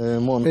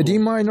 A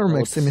deminer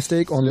makes a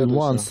mistake only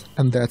once,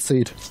 and that's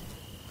it.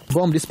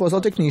 Bomb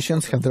disposal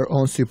technicians have their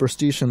own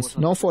superstitions.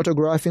 No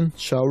photographing,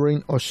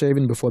 showering or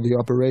shaving before the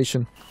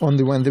operation.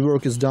 Only when the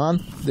work is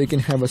done, they can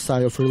have a sigh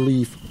of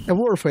relief. A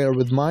warfare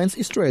with mines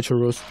is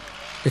treacherous.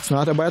 It's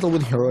not a battle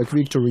with heroic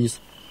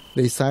victories.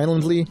 They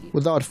silently,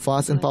 without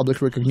fuss and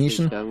public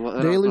recognition,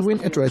 daily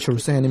win a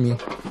treacherous enemy.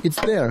 It's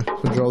there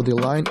who draw the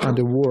line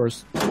under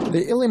wars.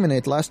 They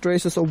eliminate last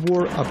traces of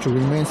war up to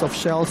remains of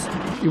shells,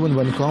 even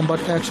when combat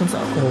actions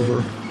are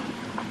over.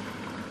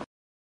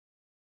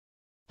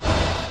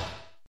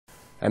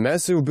 A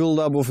massive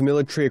buildup of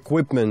military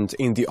equipment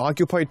in the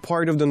occupied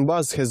part of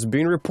Donbas has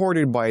been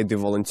reported by the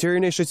volunteer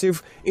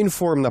initiative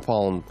Inform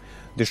Napalm.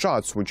 The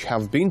shots, which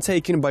have been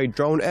taken by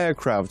drone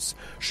aircrafts,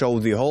 show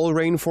the whole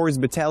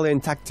Reinforced Battalion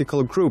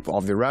Tactical Group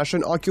of the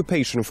Russian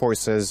occupation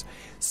forces.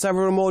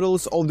 Several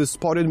models of the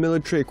spotted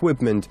military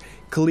equipment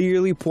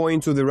clearly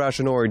point to the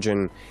Russian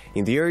origin.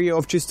 In the area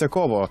of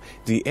Chistakovo,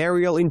 the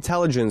aerial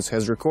intelligence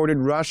has recorded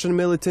Russian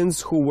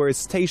militants who were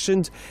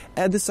stationed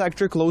at the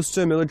sector close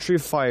to a military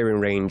firing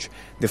range.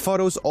 The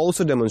photos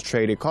also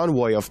demonstrate a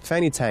convoy of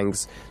 20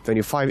 tanks,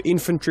 25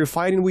 infantry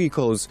fighting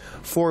vehicles,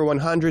 4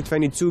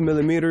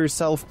 122mm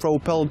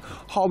self-propelled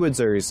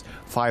howitzers,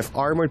 5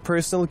 armored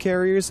personnel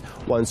carriers,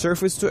 1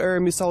 surface-to-air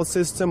missile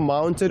system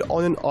mounted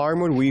on an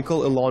armored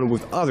vehicle along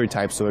with other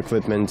types of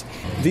equipment.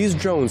 These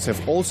drones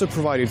have also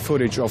provided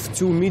footage of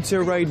 2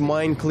 meteorite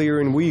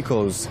mine-clearing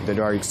vehicles that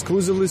are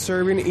exclusively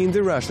serving in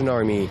the Russian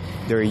army.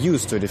 They are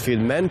used to defeat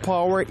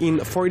manpower in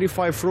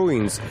 45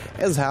 ruins,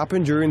 as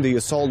happened during the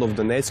assault of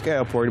Donetsk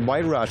airport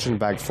by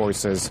Russian-backed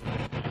forces.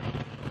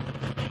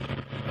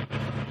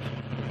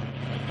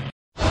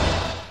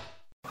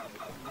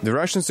 The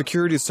Russian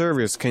security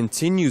service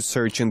continues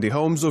searching the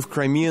homes of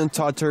Crimean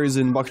Tatars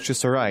in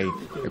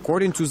Bakhchisarai,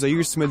 according to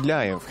Zair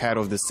Smedlyaev, head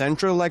of the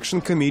Central Election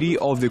Committee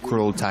of the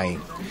Kurultai.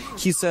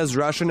 He says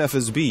Russian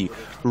FSB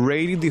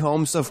raided the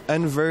homes of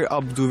Enver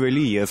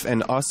Abduvaliyev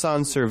and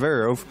Asan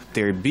Serverov.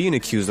 They're being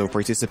accused of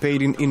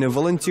participating in a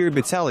volunteer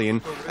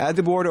battalion at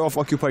the border of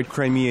occupied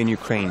Crimea and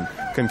Ukraine.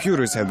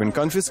 Computers have been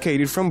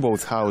confiscated from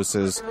both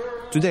houses.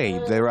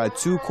 Today, there are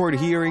 2 court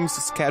hearings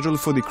scheduled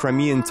for the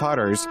Crimean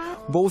Tatars.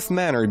 Both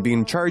men are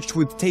being charged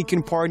with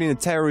taking part in a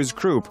terrorist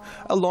group,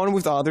 along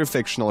with other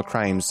fictional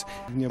crimes.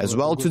 As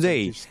well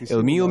today,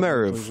 Ilmi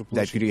Umerov,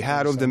 deputy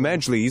head of the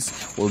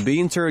Mejlis, will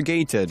be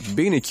interrogated,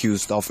 being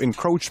accused of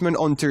encroachment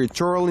on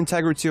territorial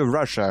integrity of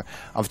Russia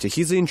after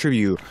his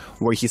interview,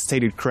 where he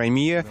stated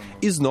Crimea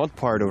is not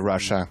part of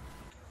Russia.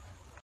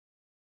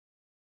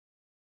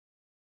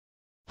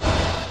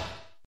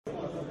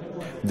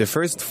 The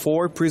first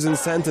 4 prison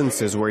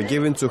sentences were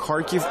given to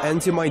Kharkiv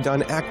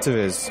anti-Maidan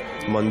activists.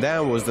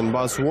 Mondan was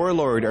Donbas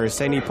warlord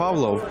Arseny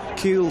Pavlov,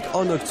 killed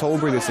on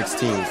October the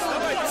 16th.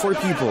 4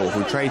 people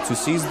who tried to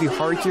seize the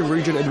Kharkiv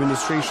region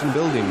administration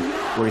building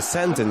were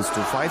sentenced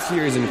to 5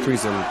 years in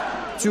prison.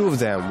 2 of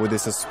them with a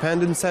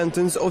suspended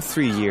sentence of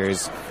 3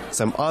 years.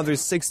 Some other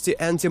 60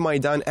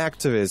 anti-Maidan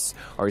activists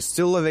are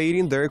still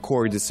awaiting their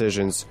court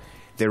decisions.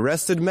 The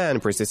arrested man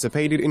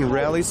participated in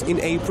rallies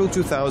in April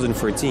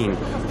 2014,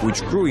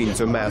 which grew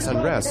into mass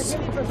unrest.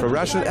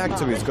 Pro-Russian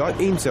activists got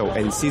into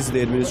and seized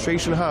the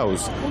administration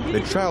house.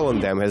 The trial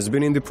on them has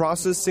been in the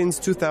process since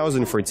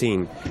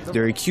 2014.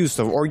 They're accused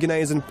of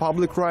organizing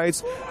public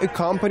riots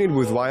accompanied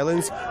with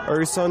violence,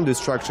 arson,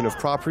 destruction of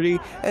property,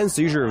 and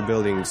seizure of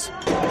buildings.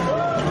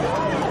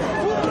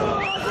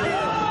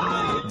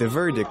 The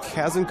verdict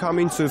hasn't come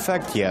into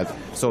effect yet,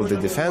 so the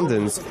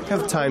defendants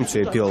have time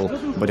to appeal.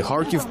 But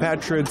Kharkiv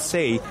patriots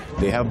say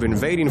they have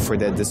been waiting for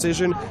that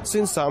decision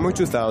since summer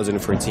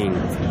 2014.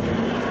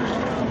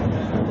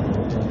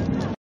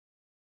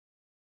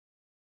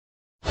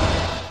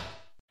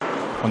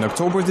 On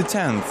October the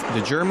 10th,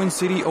 the German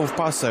city of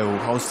Passau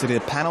hosted a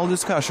panel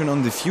discussion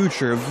on the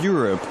future of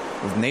Europe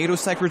with NATO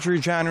Secretary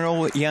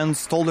General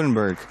Jens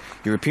Stoltenberg,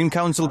 European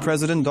Council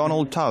President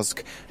Donald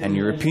Tusk, and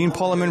European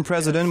Parliament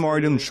President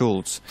Martin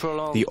Schulz.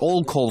 They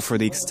all called for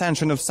the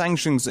extension of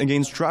sanctions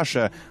against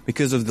Russia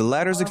because of the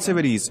latter's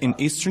activities in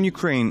eastern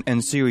Ukraine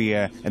and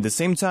Syria. At the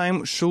same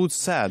time, Schulz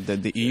said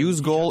that the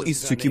EU's goal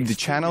is to keep the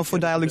channel for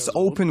dialogues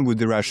open with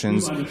the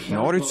Russians in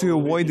order to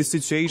avoid the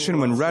situation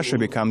when Russia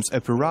becomes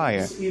a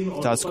pariah.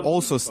 Tusk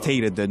also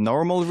stated that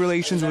normal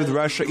relations with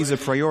Russia is a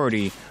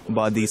priority,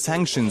 but the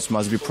sanctions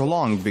must be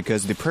prolonged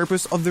because the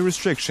purpose of the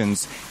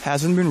restrictions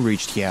hasn't been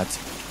reached yet.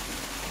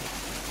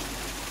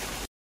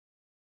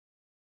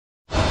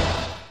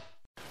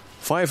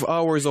 Five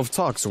hours of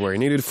talks were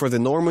needed for the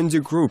Normandy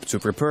Group to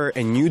prepare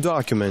a new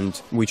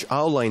document which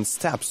outlines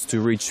steps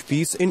to reach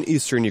peace in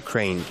eastern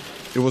Ukraine.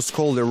 It was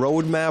called a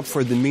roadmap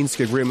for the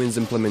Minsk Agreement's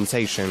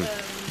implementation.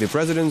 The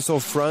presidents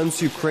of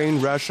France, Ukraine,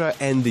 Russia,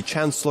 and the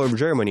Chancellor of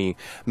Germany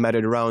met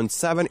at around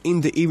 7 in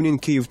the evening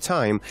Kyiv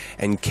time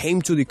and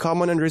came to the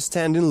common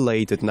understanding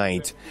late at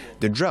night.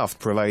 The draft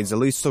provides a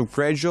list of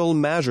gradual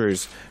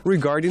measures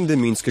regarding the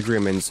Minsk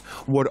agreements,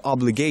 what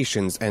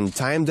obligations and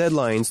time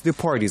deadlines the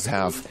parties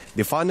have.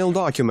 The final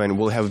document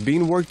will have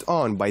been worked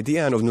on by the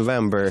end of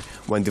November,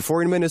 when the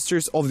foreign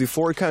ministers of the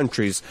four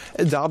countries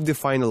adopt the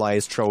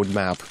finalized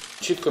roadmap.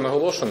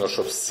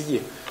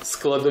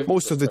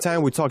 Most of the time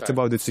we talked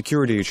about the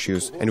security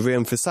issues, and we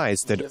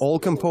emphasized that all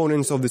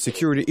components of the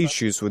security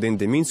issues within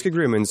the Minsk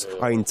agreements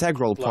are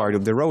integral part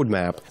of the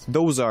roadmap.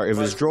 Those are a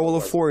withdrawal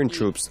of foreign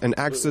troops and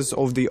access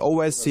of the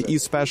OSCE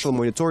Special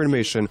Monitoring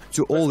Mission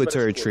to all the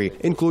territory,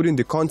 including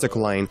the contact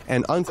line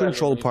and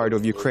uncontrolled part of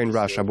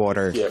Ukraine-Russia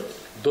border.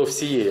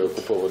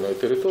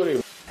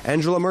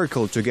 Angela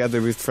Merkel,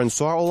 together with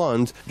François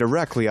Hollande,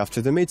 directly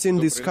after the meeting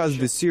discussed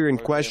the Syrian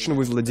question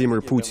with Vladimir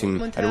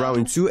Putin. At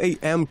around 2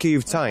 a.m.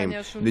 Kyiv time,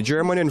 the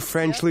German and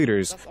French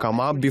leaders come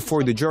up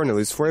before the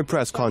journalists for a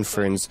press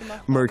conference.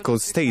 Merkel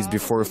states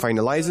before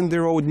finalizing the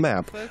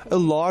roadmap, a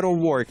lot of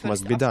work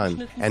must be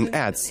done, and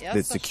adds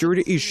that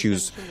security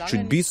issues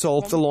should be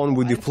solved along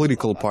with the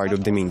political part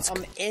of the Minsk.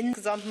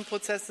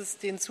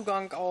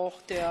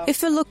 If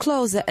we look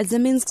closer at the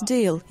Minsk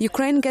deal,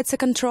 Ukraine gets a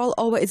control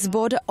over its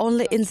border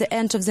only in the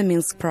end of the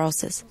Minsk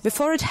process.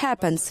 Before it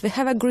happens, we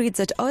have agreed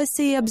that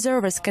OSCE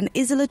observers can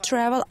easily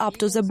travel up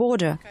to the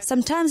border.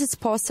 Sometimes it's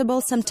possible,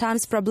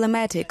 sometimes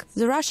problematic.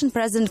 The Russian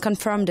president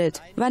confirmed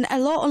it. When a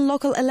law on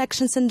local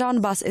elections in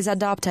Donbass is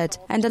adopted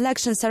and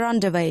elections are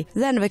underway,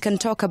 then we can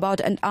talk about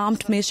an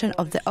armed mission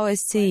of the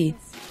OSCE.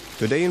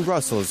 Today in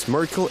Brussels,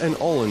 Merkel and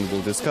Hollande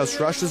will discuss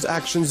Russia's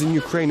actions in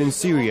Ukraine and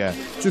Syria,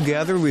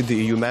 together with the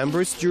EU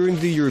members during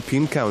the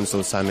European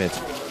Council summit.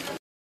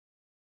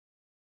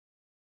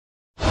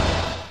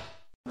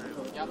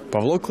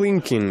 Pavlo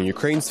Klimkin,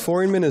 Ukraine's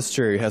foreign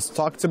minister, has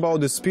talked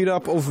about the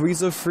speed-up of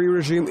visa-free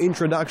regime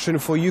introduction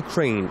for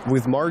Ukraine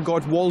with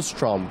Margot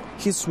Wallström,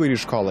 his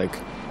Swedish colleague.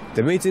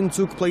 The meeting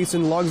took place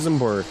in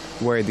Luxembourg,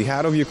 where the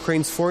head of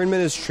Ukraine's foreign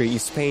ministry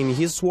is paying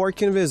his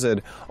working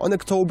visit on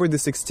October the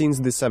 16th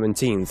to the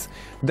 17th.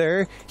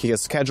 There, he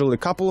has scheduled a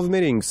couple of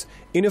meetings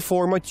in a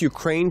format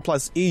Ukraine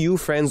plus EU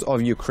Friends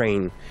of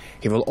Ukraine.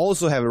 He will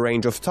also have a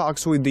range of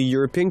talks with the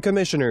European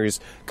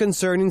commissioners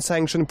concerning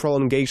sanction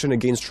prolongation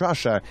against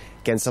Russia,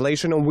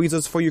 cancellation of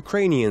visas for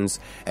Ukrainians,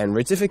 and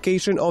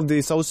ratification of the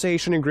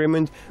association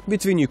agreement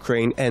between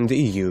Ukraine and the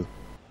EU.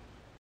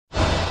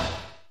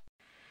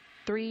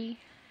 3,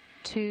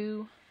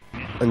 2.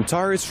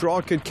 Antares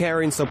rocket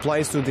carrying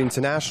supplies to the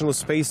International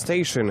Space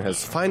Station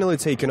has finally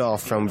taken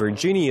off from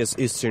Virginia's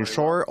eastern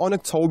shore on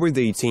October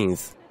the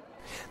 18th.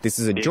 This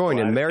is a joint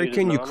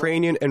American,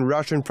 Ukrainian and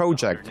Russian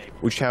project,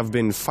 which have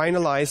been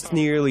finalized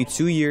nearly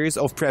 2 years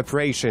of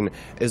preparation,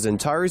 as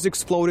Antares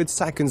exploded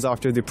seconds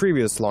after the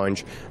previous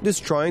launch,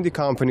 destroying the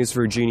company's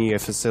Virginia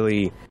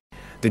facility.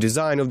 The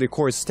design of the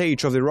core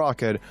stage of the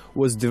rocket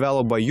was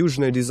developed by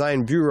Yuzhny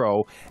Design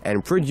Bureau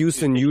and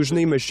produced in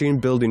Yuzhny machine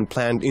building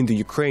plant in the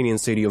Ukrainian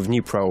city of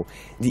Dnipro.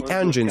 The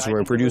engines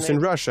were produced in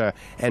Russia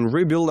and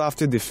rebuilt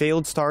after the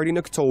failed start in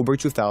October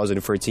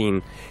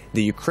 2014.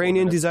 The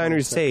Ukrainian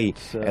designers say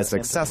a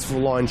successful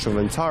launch of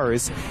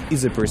Antares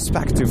is a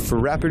perspective for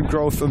rapid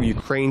growth of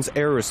Ukraine's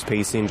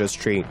aerospace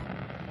industry.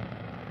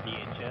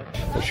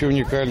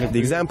 The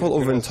example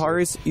of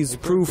Antares is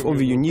proof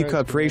of a unique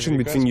cooperation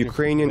between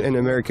Ukrainian and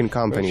American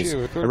companies.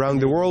 Around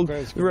the world,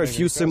 there are a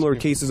few similar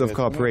cases of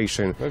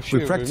cooperation.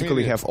 We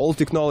practically have all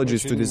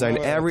technologies to design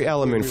every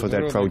element for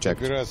that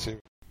project.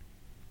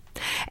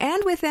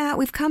 And with that,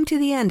 we've come to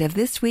the end of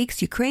this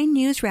week's Ukraine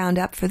News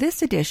Roundup for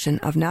this edition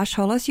of Nash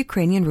Holos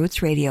Ukrainian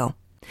Roots Radio.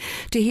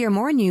 To hear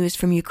more news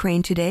from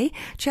Ukraine today,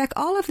 check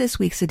all of this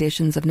week's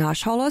editions of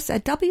Nash Holos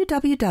at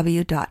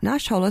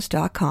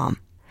www.nashholos.com.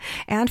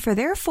 And for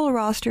their full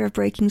roster of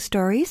breaking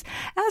stories,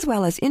 as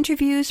well as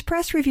interviews,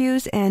 press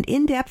reviews, and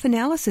in-depth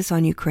analysis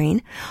on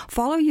Ukraine,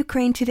 follow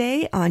Ukraine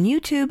Today on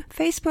YouTube,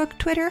 Facebook,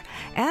 Twitter,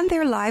 and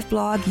their live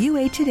blog,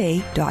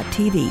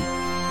 uatoday.tv.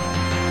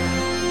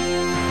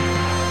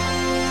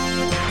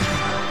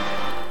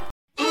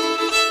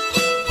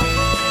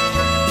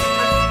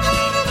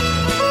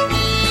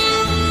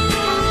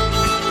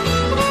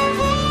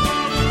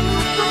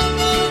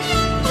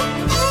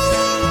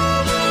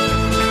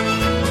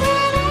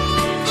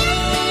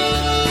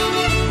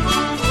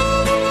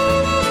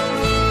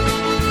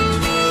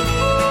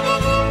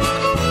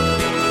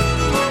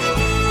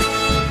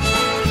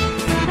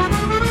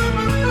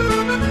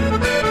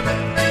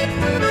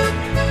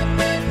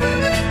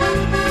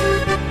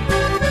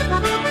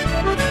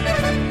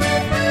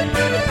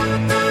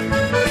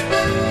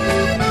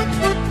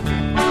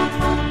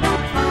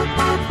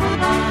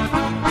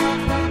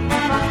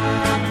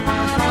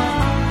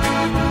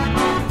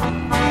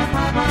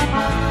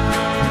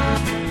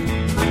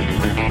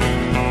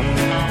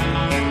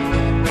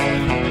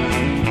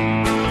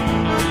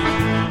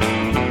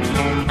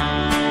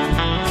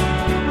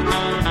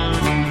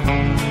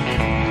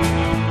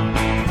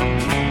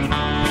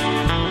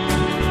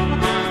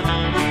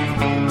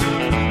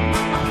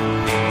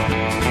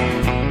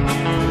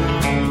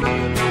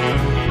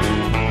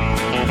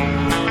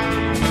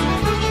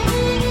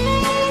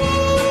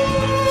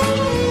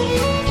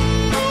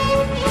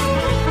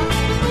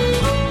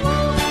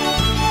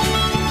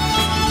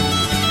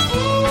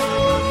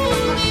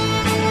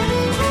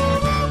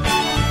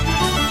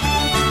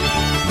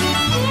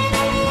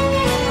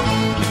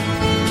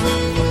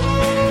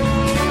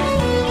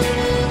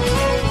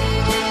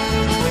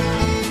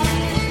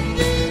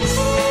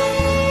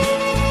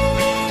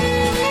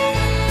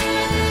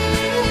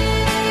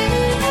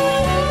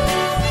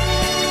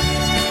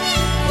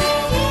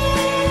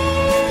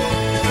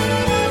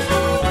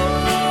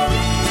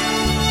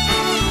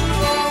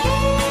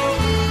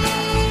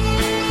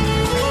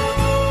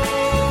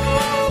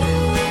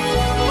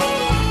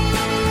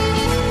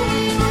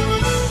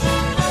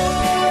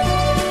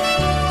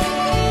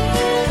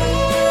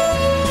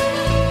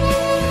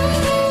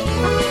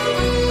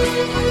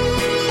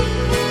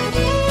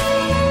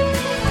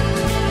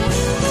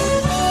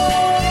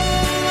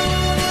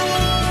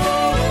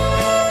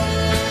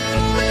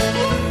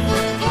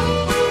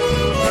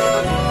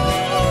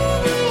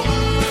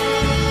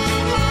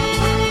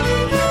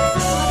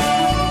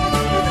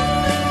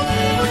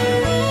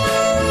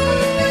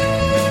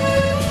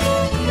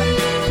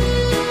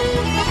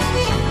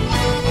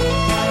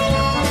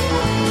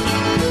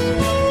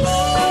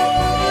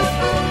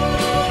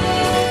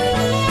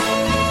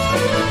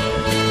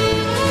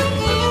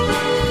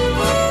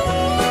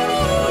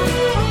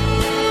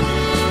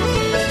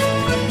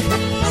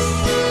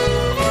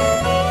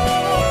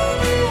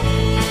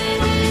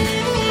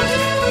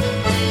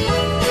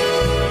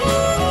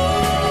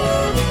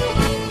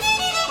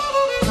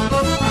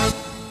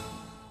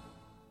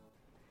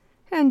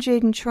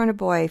 Jaden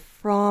Chornaboy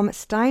from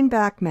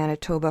Steinbach,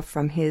 Manitoba,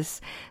 from his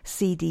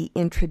CD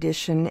In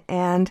Tradition,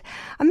 and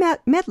a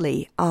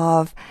medley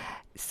of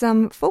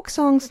some folk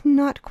songs,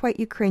 not quite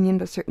Ukrainian,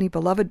 but certainly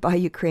beloved by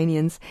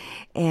Ukrainians.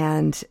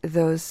 And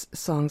those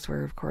songs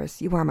were, of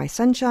course, You Are My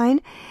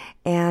Sunshine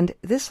and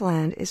This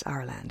Land Is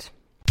Our Land.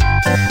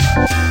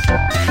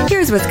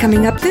 Here's what's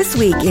coming up this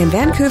week in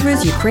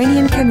Vancouver's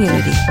Ukrainian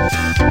community.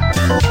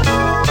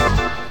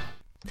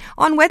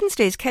 On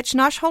Wednesdays, catch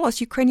Nash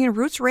Holos Ukrainian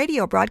Roots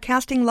Radio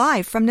broadcasting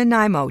live from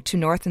Nanaimo to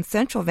North and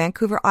Central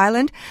Vancouver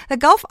Island, the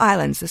Gulf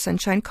Islands, the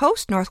Sunshine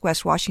Coast,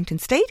 Northwest Washington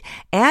State,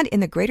 and in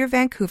the Greater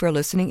Vancouver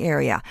listening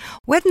area.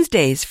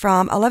 Wednesdays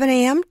from 11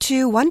 a.m.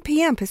 to 1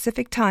 p.m.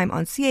 Pacific Time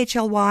on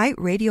CHLY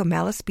Radio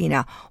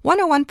Malaspina,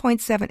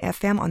 101.7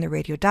 FM on the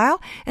radio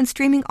dial, and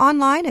streaming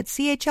online at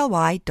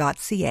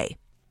chly.ca.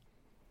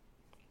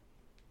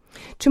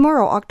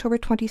 Tomorrow, October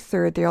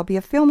 23rd, there will be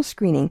a film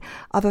screening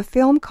of a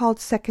film called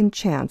Second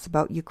Chance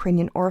about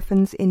Ukrainian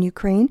orphans in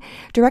Ukraine,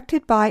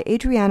 directed by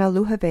Adriana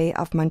Luhave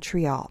of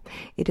Montreal.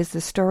 It is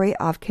the story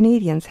of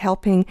Canadians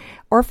helping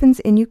orphans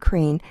in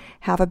Ukraine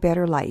have a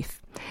better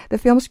life. The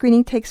film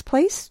screening takes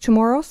place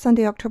tomorrow,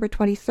 Sunday, October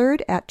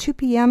 23rd at 2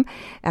 p.m.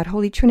 at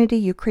Holy Trinity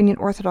Ukrainian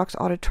Orthodox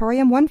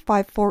Auditorium,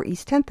 154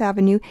 East 10th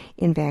Avenue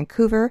in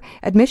Vancouver.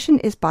 Admission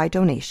is by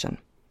donation.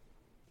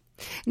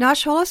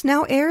 Nash Holos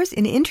now airs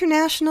in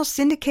international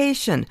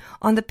syndication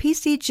on the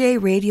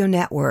PCJ Radio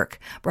Network,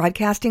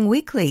 broadcasting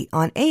weekly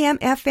on AM,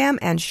 FM,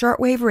 and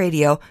shortwave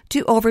radio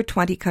to over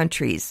 20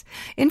 countries.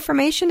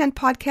 Information and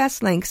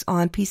podcast links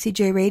on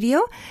PCJ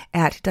Radio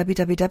at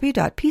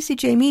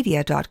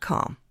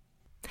www.pcjmedia.com.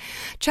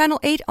 Channel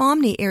 8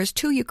 Omni airs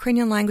 2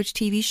 Ukrainian-language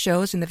TV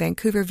shows in the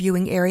Vancouver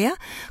viewing area.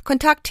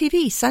 Contact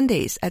TV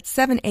Sundays at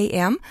 7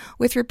 a.m.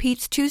 with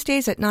repeats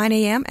Tuesdays at 9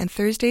 a.m. and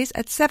Thursdays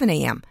at 7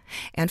 a.m.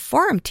 And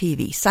Forum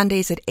TV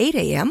Sundays at 8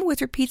 a.m.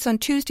 with repeats on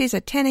Tuesdays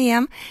at 10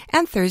 a.m.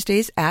 and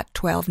Thursdays at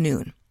 12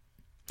 noon.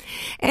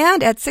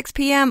 And at 6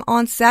 p.m.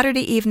 on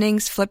Saturday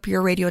evenings, flip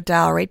your radio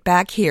dial right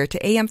back here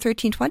to AM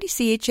 1320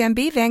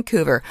 CHMB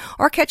Vancouver,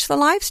 or catch the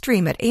live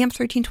stream at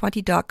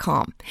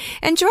am1320.com.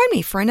 And join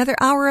me for another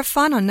hour of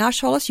fun on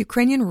Nash Holos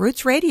Ukrainian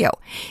Roots Radio.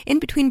 In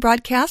between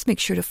broadcasts, make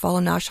sure to follow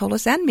Nash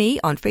Holos and me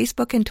on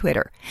Facebook and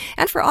Twitter.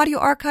 And for audio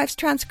archives,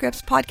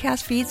 transcripts,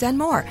 podcast feeds, and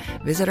more,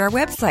 visit our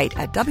website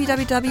at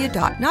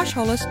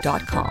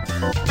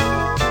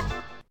www.nashholos.com.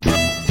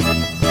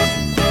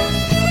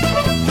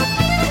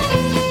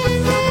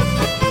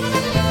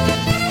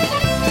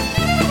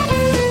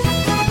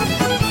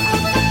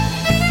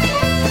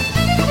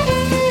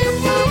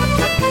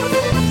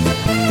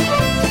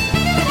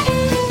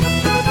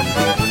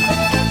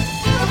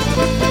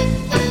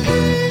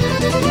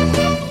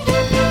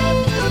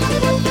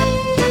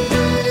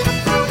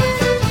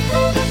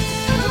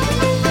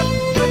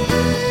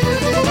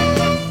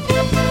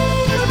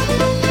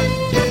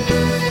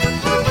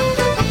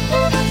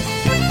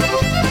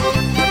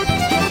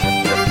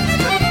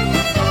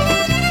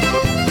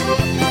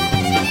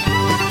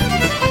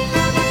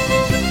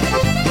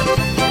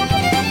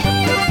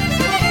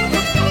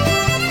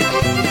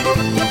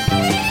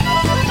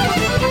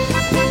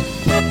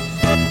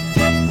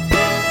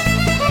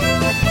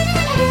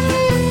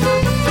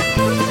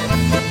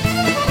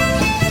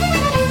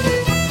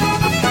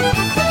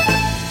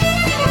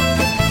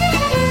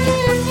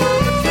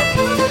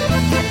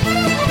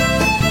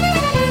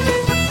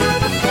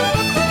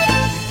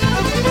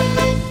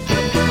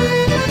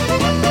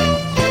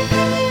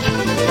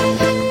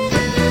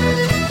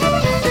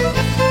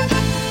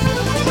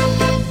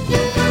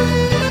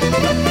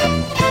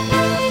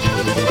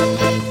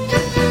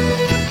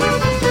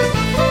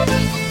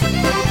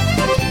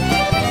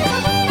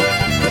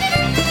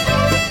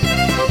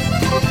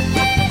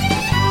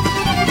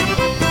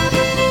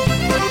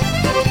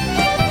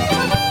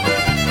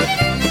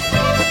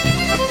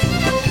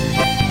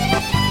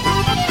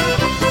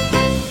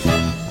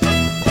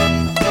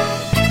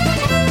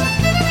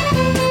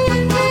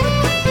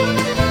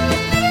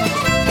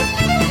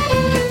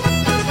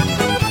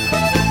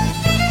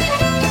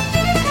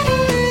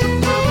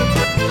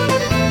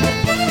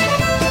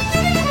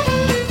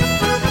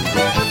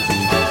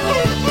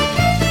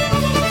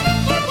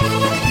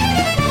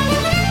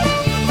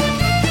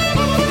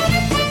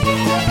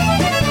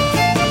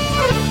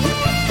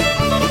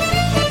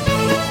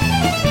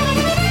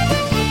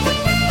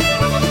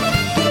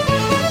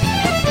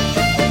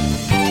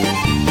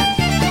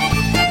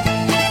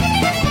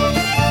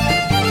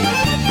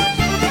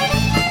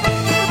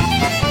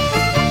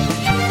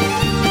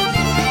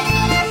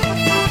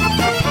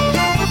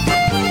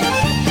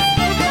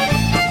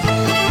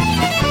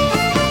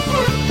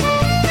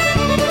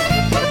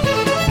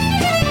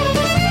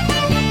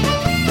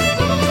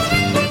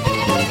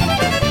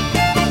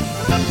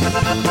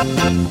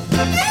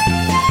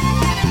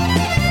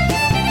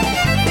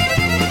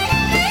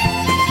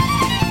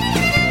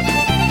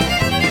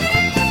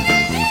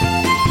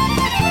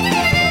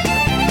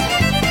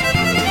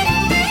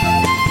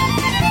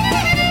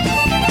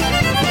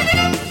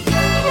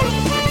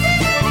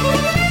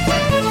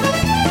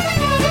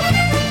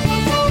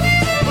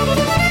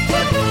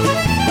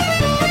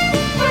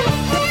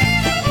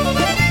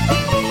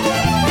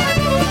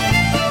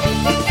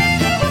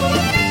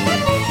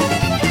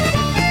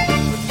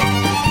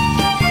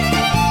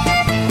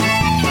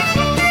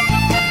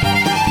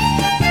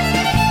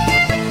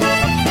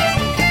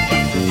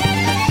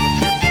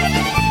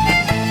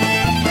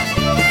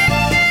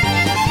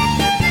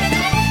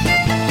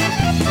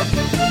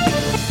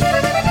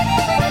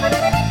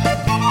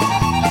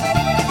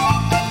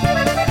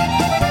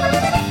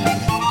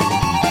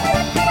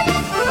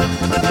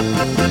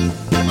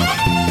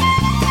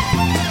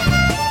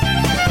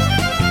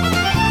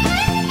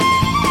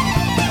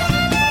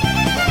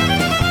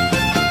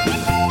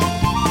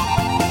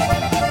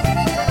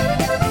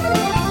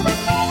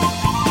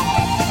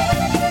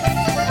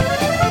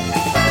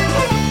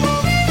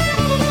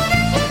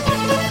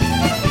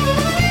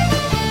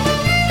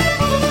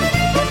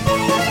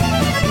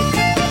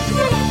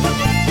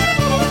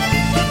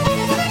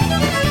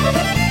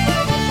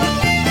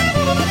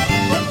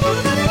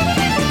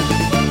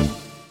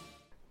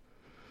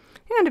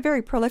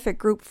 very prolific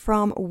group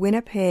from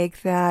Winnipeg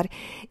that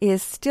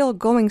is still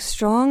going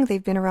strong.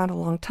 They've been around a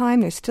long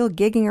time. They're still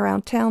gigging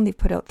around town. They've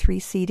put out 3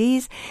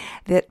 CDs.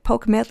 That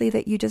polka medley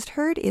that you just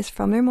heard is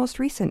from their most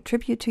recent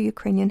Tribute to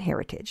Ukrainian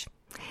Heritage.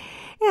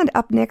 And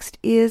up next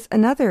is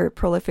another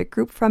prolific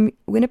group from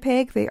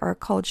Winnipeg. They are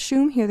called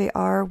Shum. Here they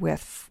are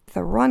with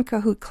the Ron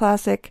Cahoot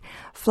classic,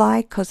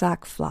 Fly,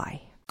 Cossack,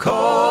 Fly.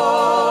 Kozakin,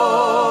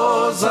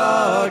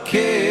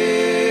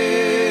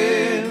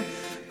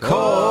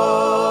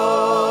 Kozakin.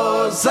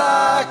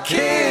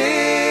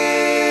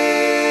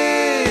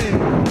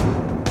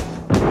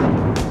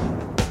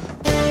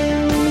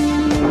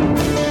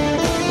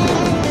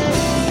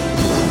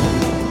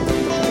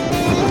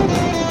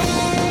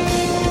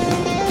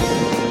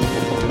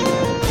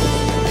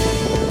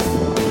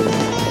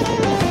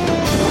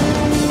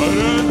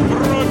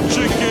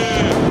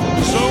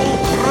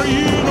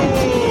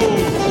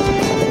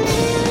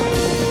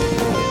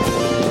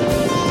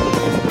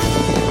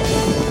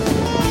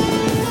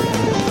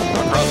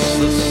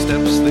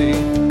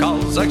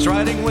 Cossack's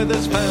riding with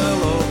his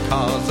fellow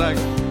Cossack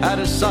at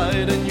his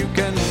side, and you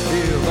can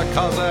feel the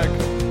Cossack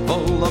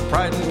full of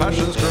pride and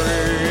passion's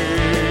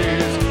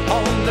grace.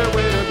 On their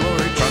way to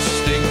glory,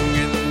 trusting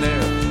in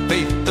their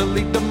faith to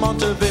lead them on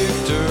to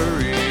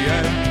victory.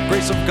 And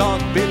grace of God,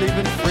 believe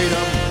in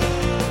freedom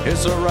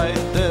is a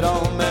right that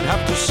all men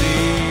have to see.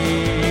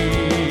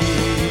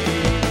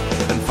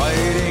 And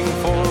fighting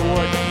for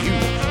what you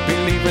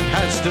believe in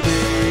has to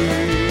be.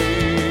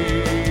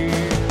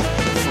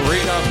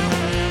 Freedom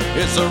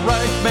is a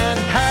right men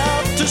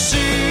have to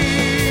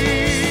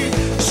see.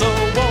 So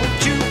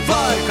won't you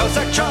fly,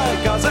 Cossack, try,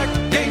 Cossack,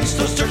 against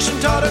those Turks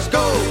and Tatars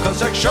go.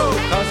 Cossack, show,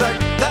 Cossack,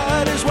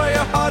 that is where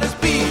your heart is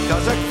beat.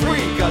 Cossack,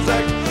 free,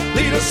 Cossack,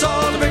 lead us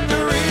all to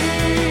victory.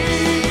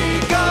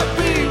 God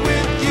be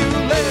with you,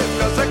 live,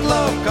 Cossack,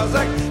 love,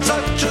 Cossack,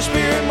 such a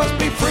spirit must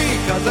be free.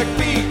 Cossack,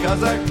 be,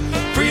 Cossack,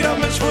 freedom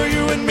is for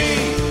you and me.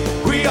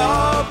 We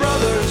are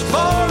brothers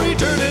for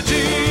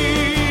eternity.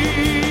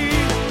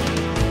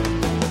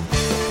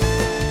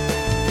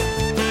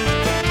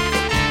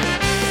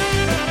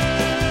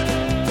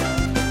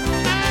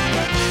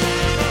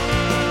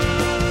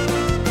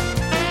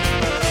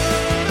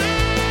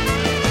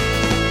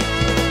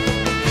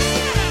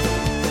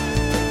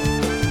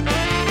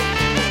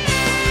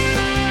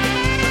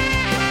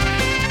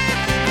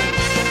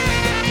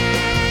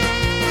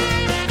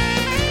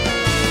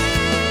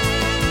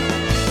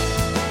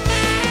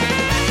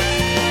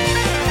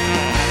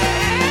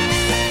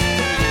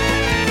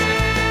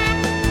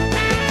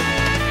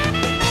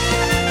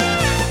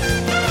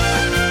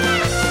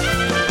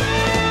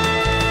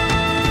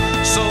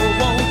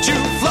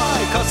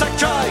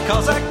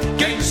 Cossack,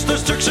 against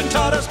those Turks and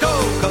Tatars go.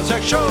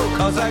 Cossack, show,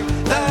 Cossack,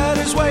 that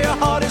is where your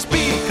heart is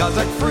beat.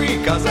 Cossack, free,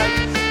 Cossack,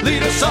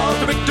 lead us all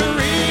to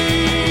victory.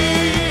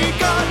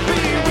 God be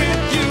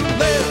with you,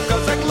 live,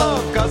 Cossack,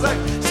 love, Cossack,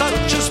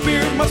 such a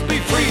spirit must be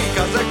free.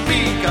 Cossack, be,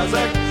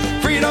 Cossack,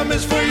 freedom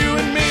is for you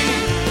and me.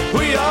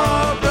 We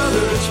are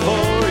brothers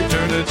for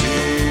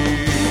eternity.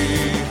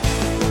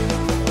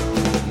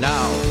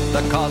 Now,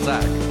 the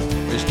Cossack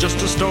is just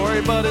a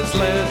story, but his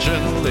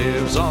legend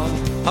lives on.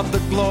 Of the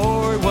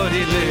glory, what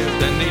he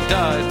lived and he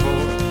died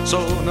for, so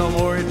no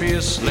more he'd be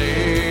a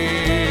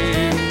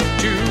slave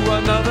to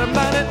another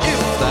man. And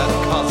if that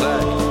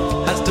Cossack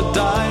has to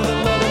die,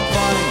 then let him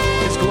find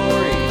his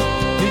glory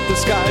beneath the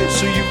sky,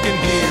 so you can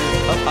hear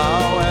of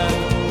how and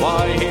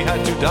why he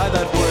had to die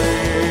that way.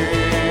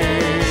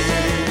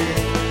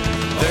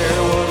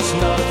 There was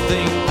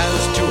nothing as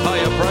too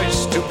high a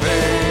price to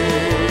pay.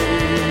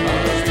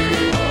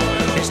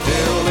 He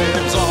still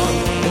lives on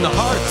in the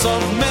hearts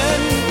of men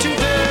today.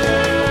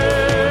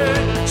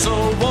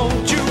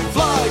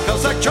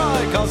 Cossack,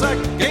 try, Cossack,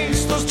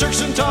 against those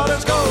Turks and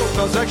Tatars go.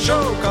 Cossack,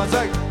 show,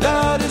 Cossack,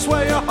 that is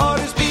where your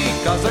heart is beat.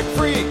 Cossack,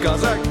 free,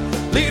 Cossack,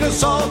 lead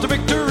us all to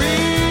victory.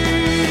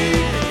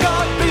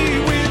 God be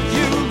with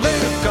you,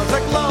 live,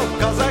 Cossack, love,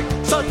 Cossack,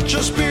 such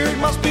a spirit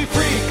must be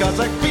free.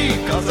 Cossack, be,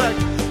 Cossack,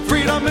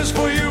 freedom is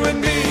for you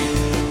and me.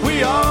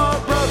 We are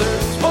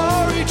brothers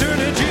for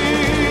eternity.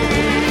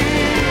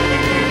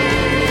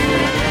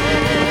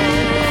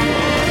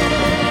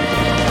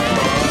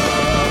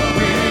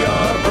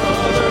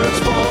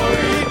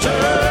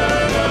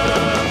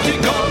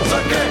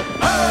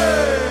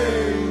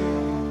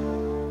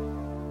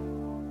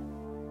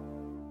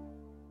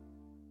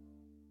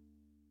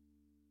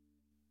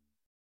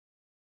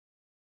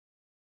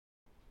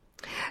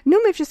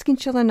 Ну, ми вже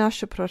скінчили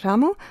нашу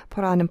програму.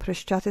 Пора нам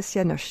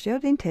прощатися на ще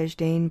один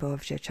тиждень, бо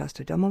вже час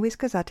додому і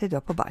сказати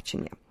до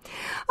побачення.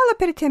 Але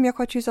перед тим я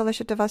хочу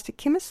залишити вас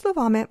такими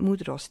словами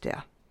мудрості.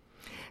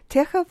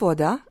 Тиха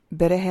вода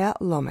береги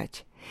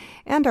ломить.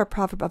 And our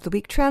proverb of the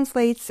week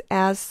translates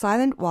as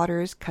silent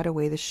waters cut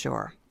away the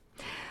shore.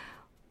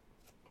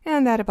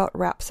 And that about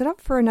wraps it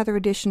up for another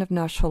edition of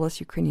Nash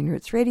Holos Ukrainian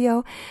Roots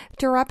Radio.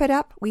 To wrap it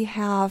up, we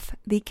have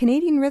the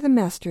Canadian Rhythm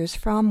Masters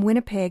from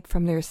Winnipeg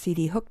from their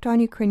CD Hooked on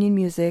Ukrainian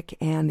Music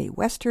and the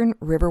Western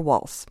River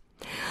Waltz.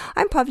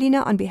 I'm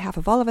Pavlina on behalf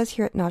of all of us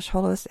here at Nash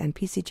Holos and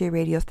PCJ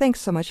Radio.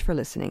 Thanks so much for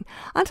listening.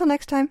 Until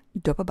next time,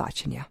 do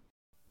побачення.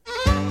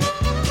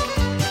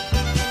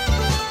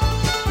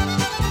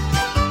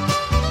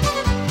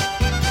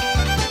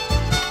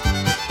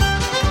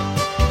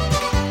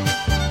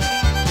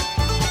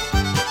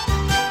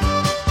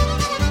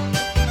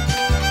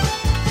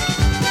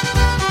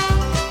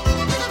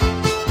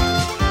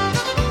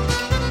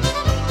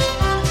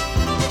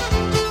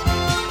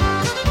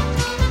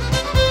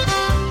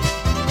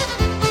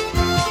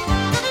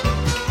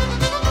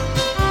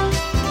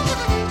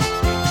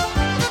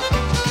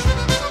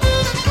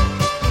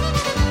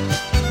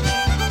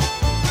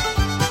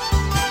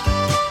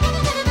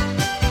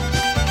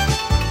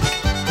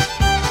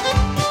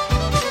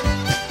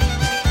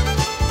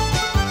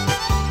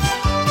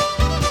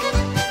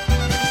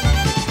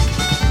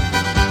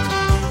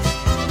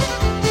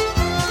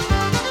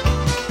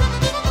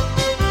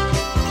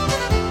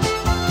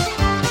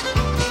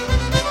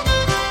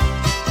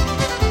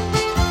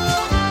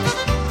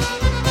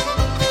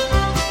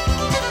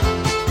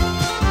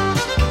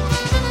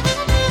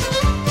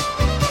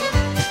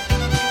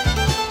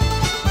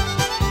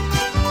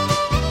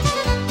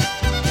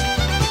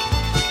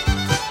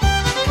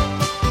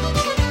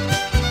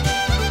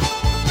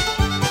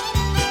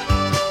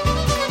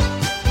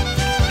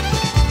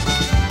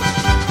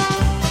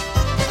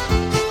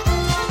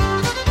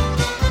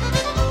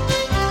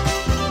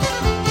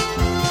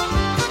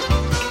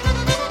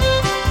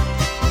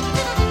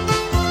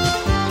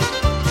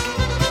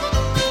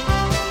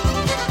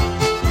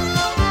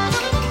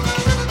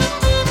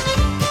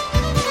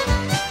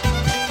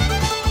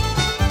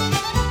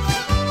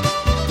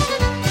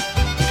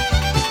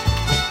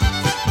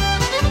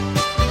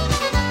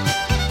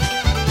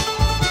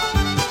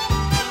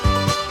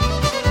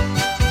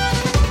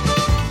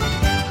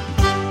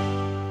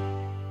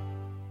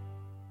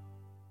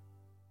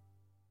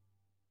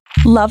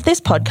 Love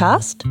this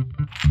podcast?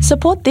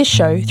 Support this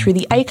show through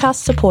the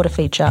Acast supporter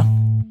feature.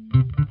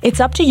 It's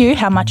up to you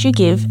how much you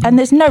give, and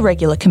there's no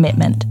regular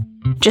commitment.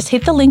 Just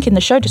hit the link in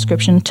the show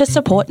description to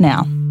support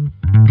now.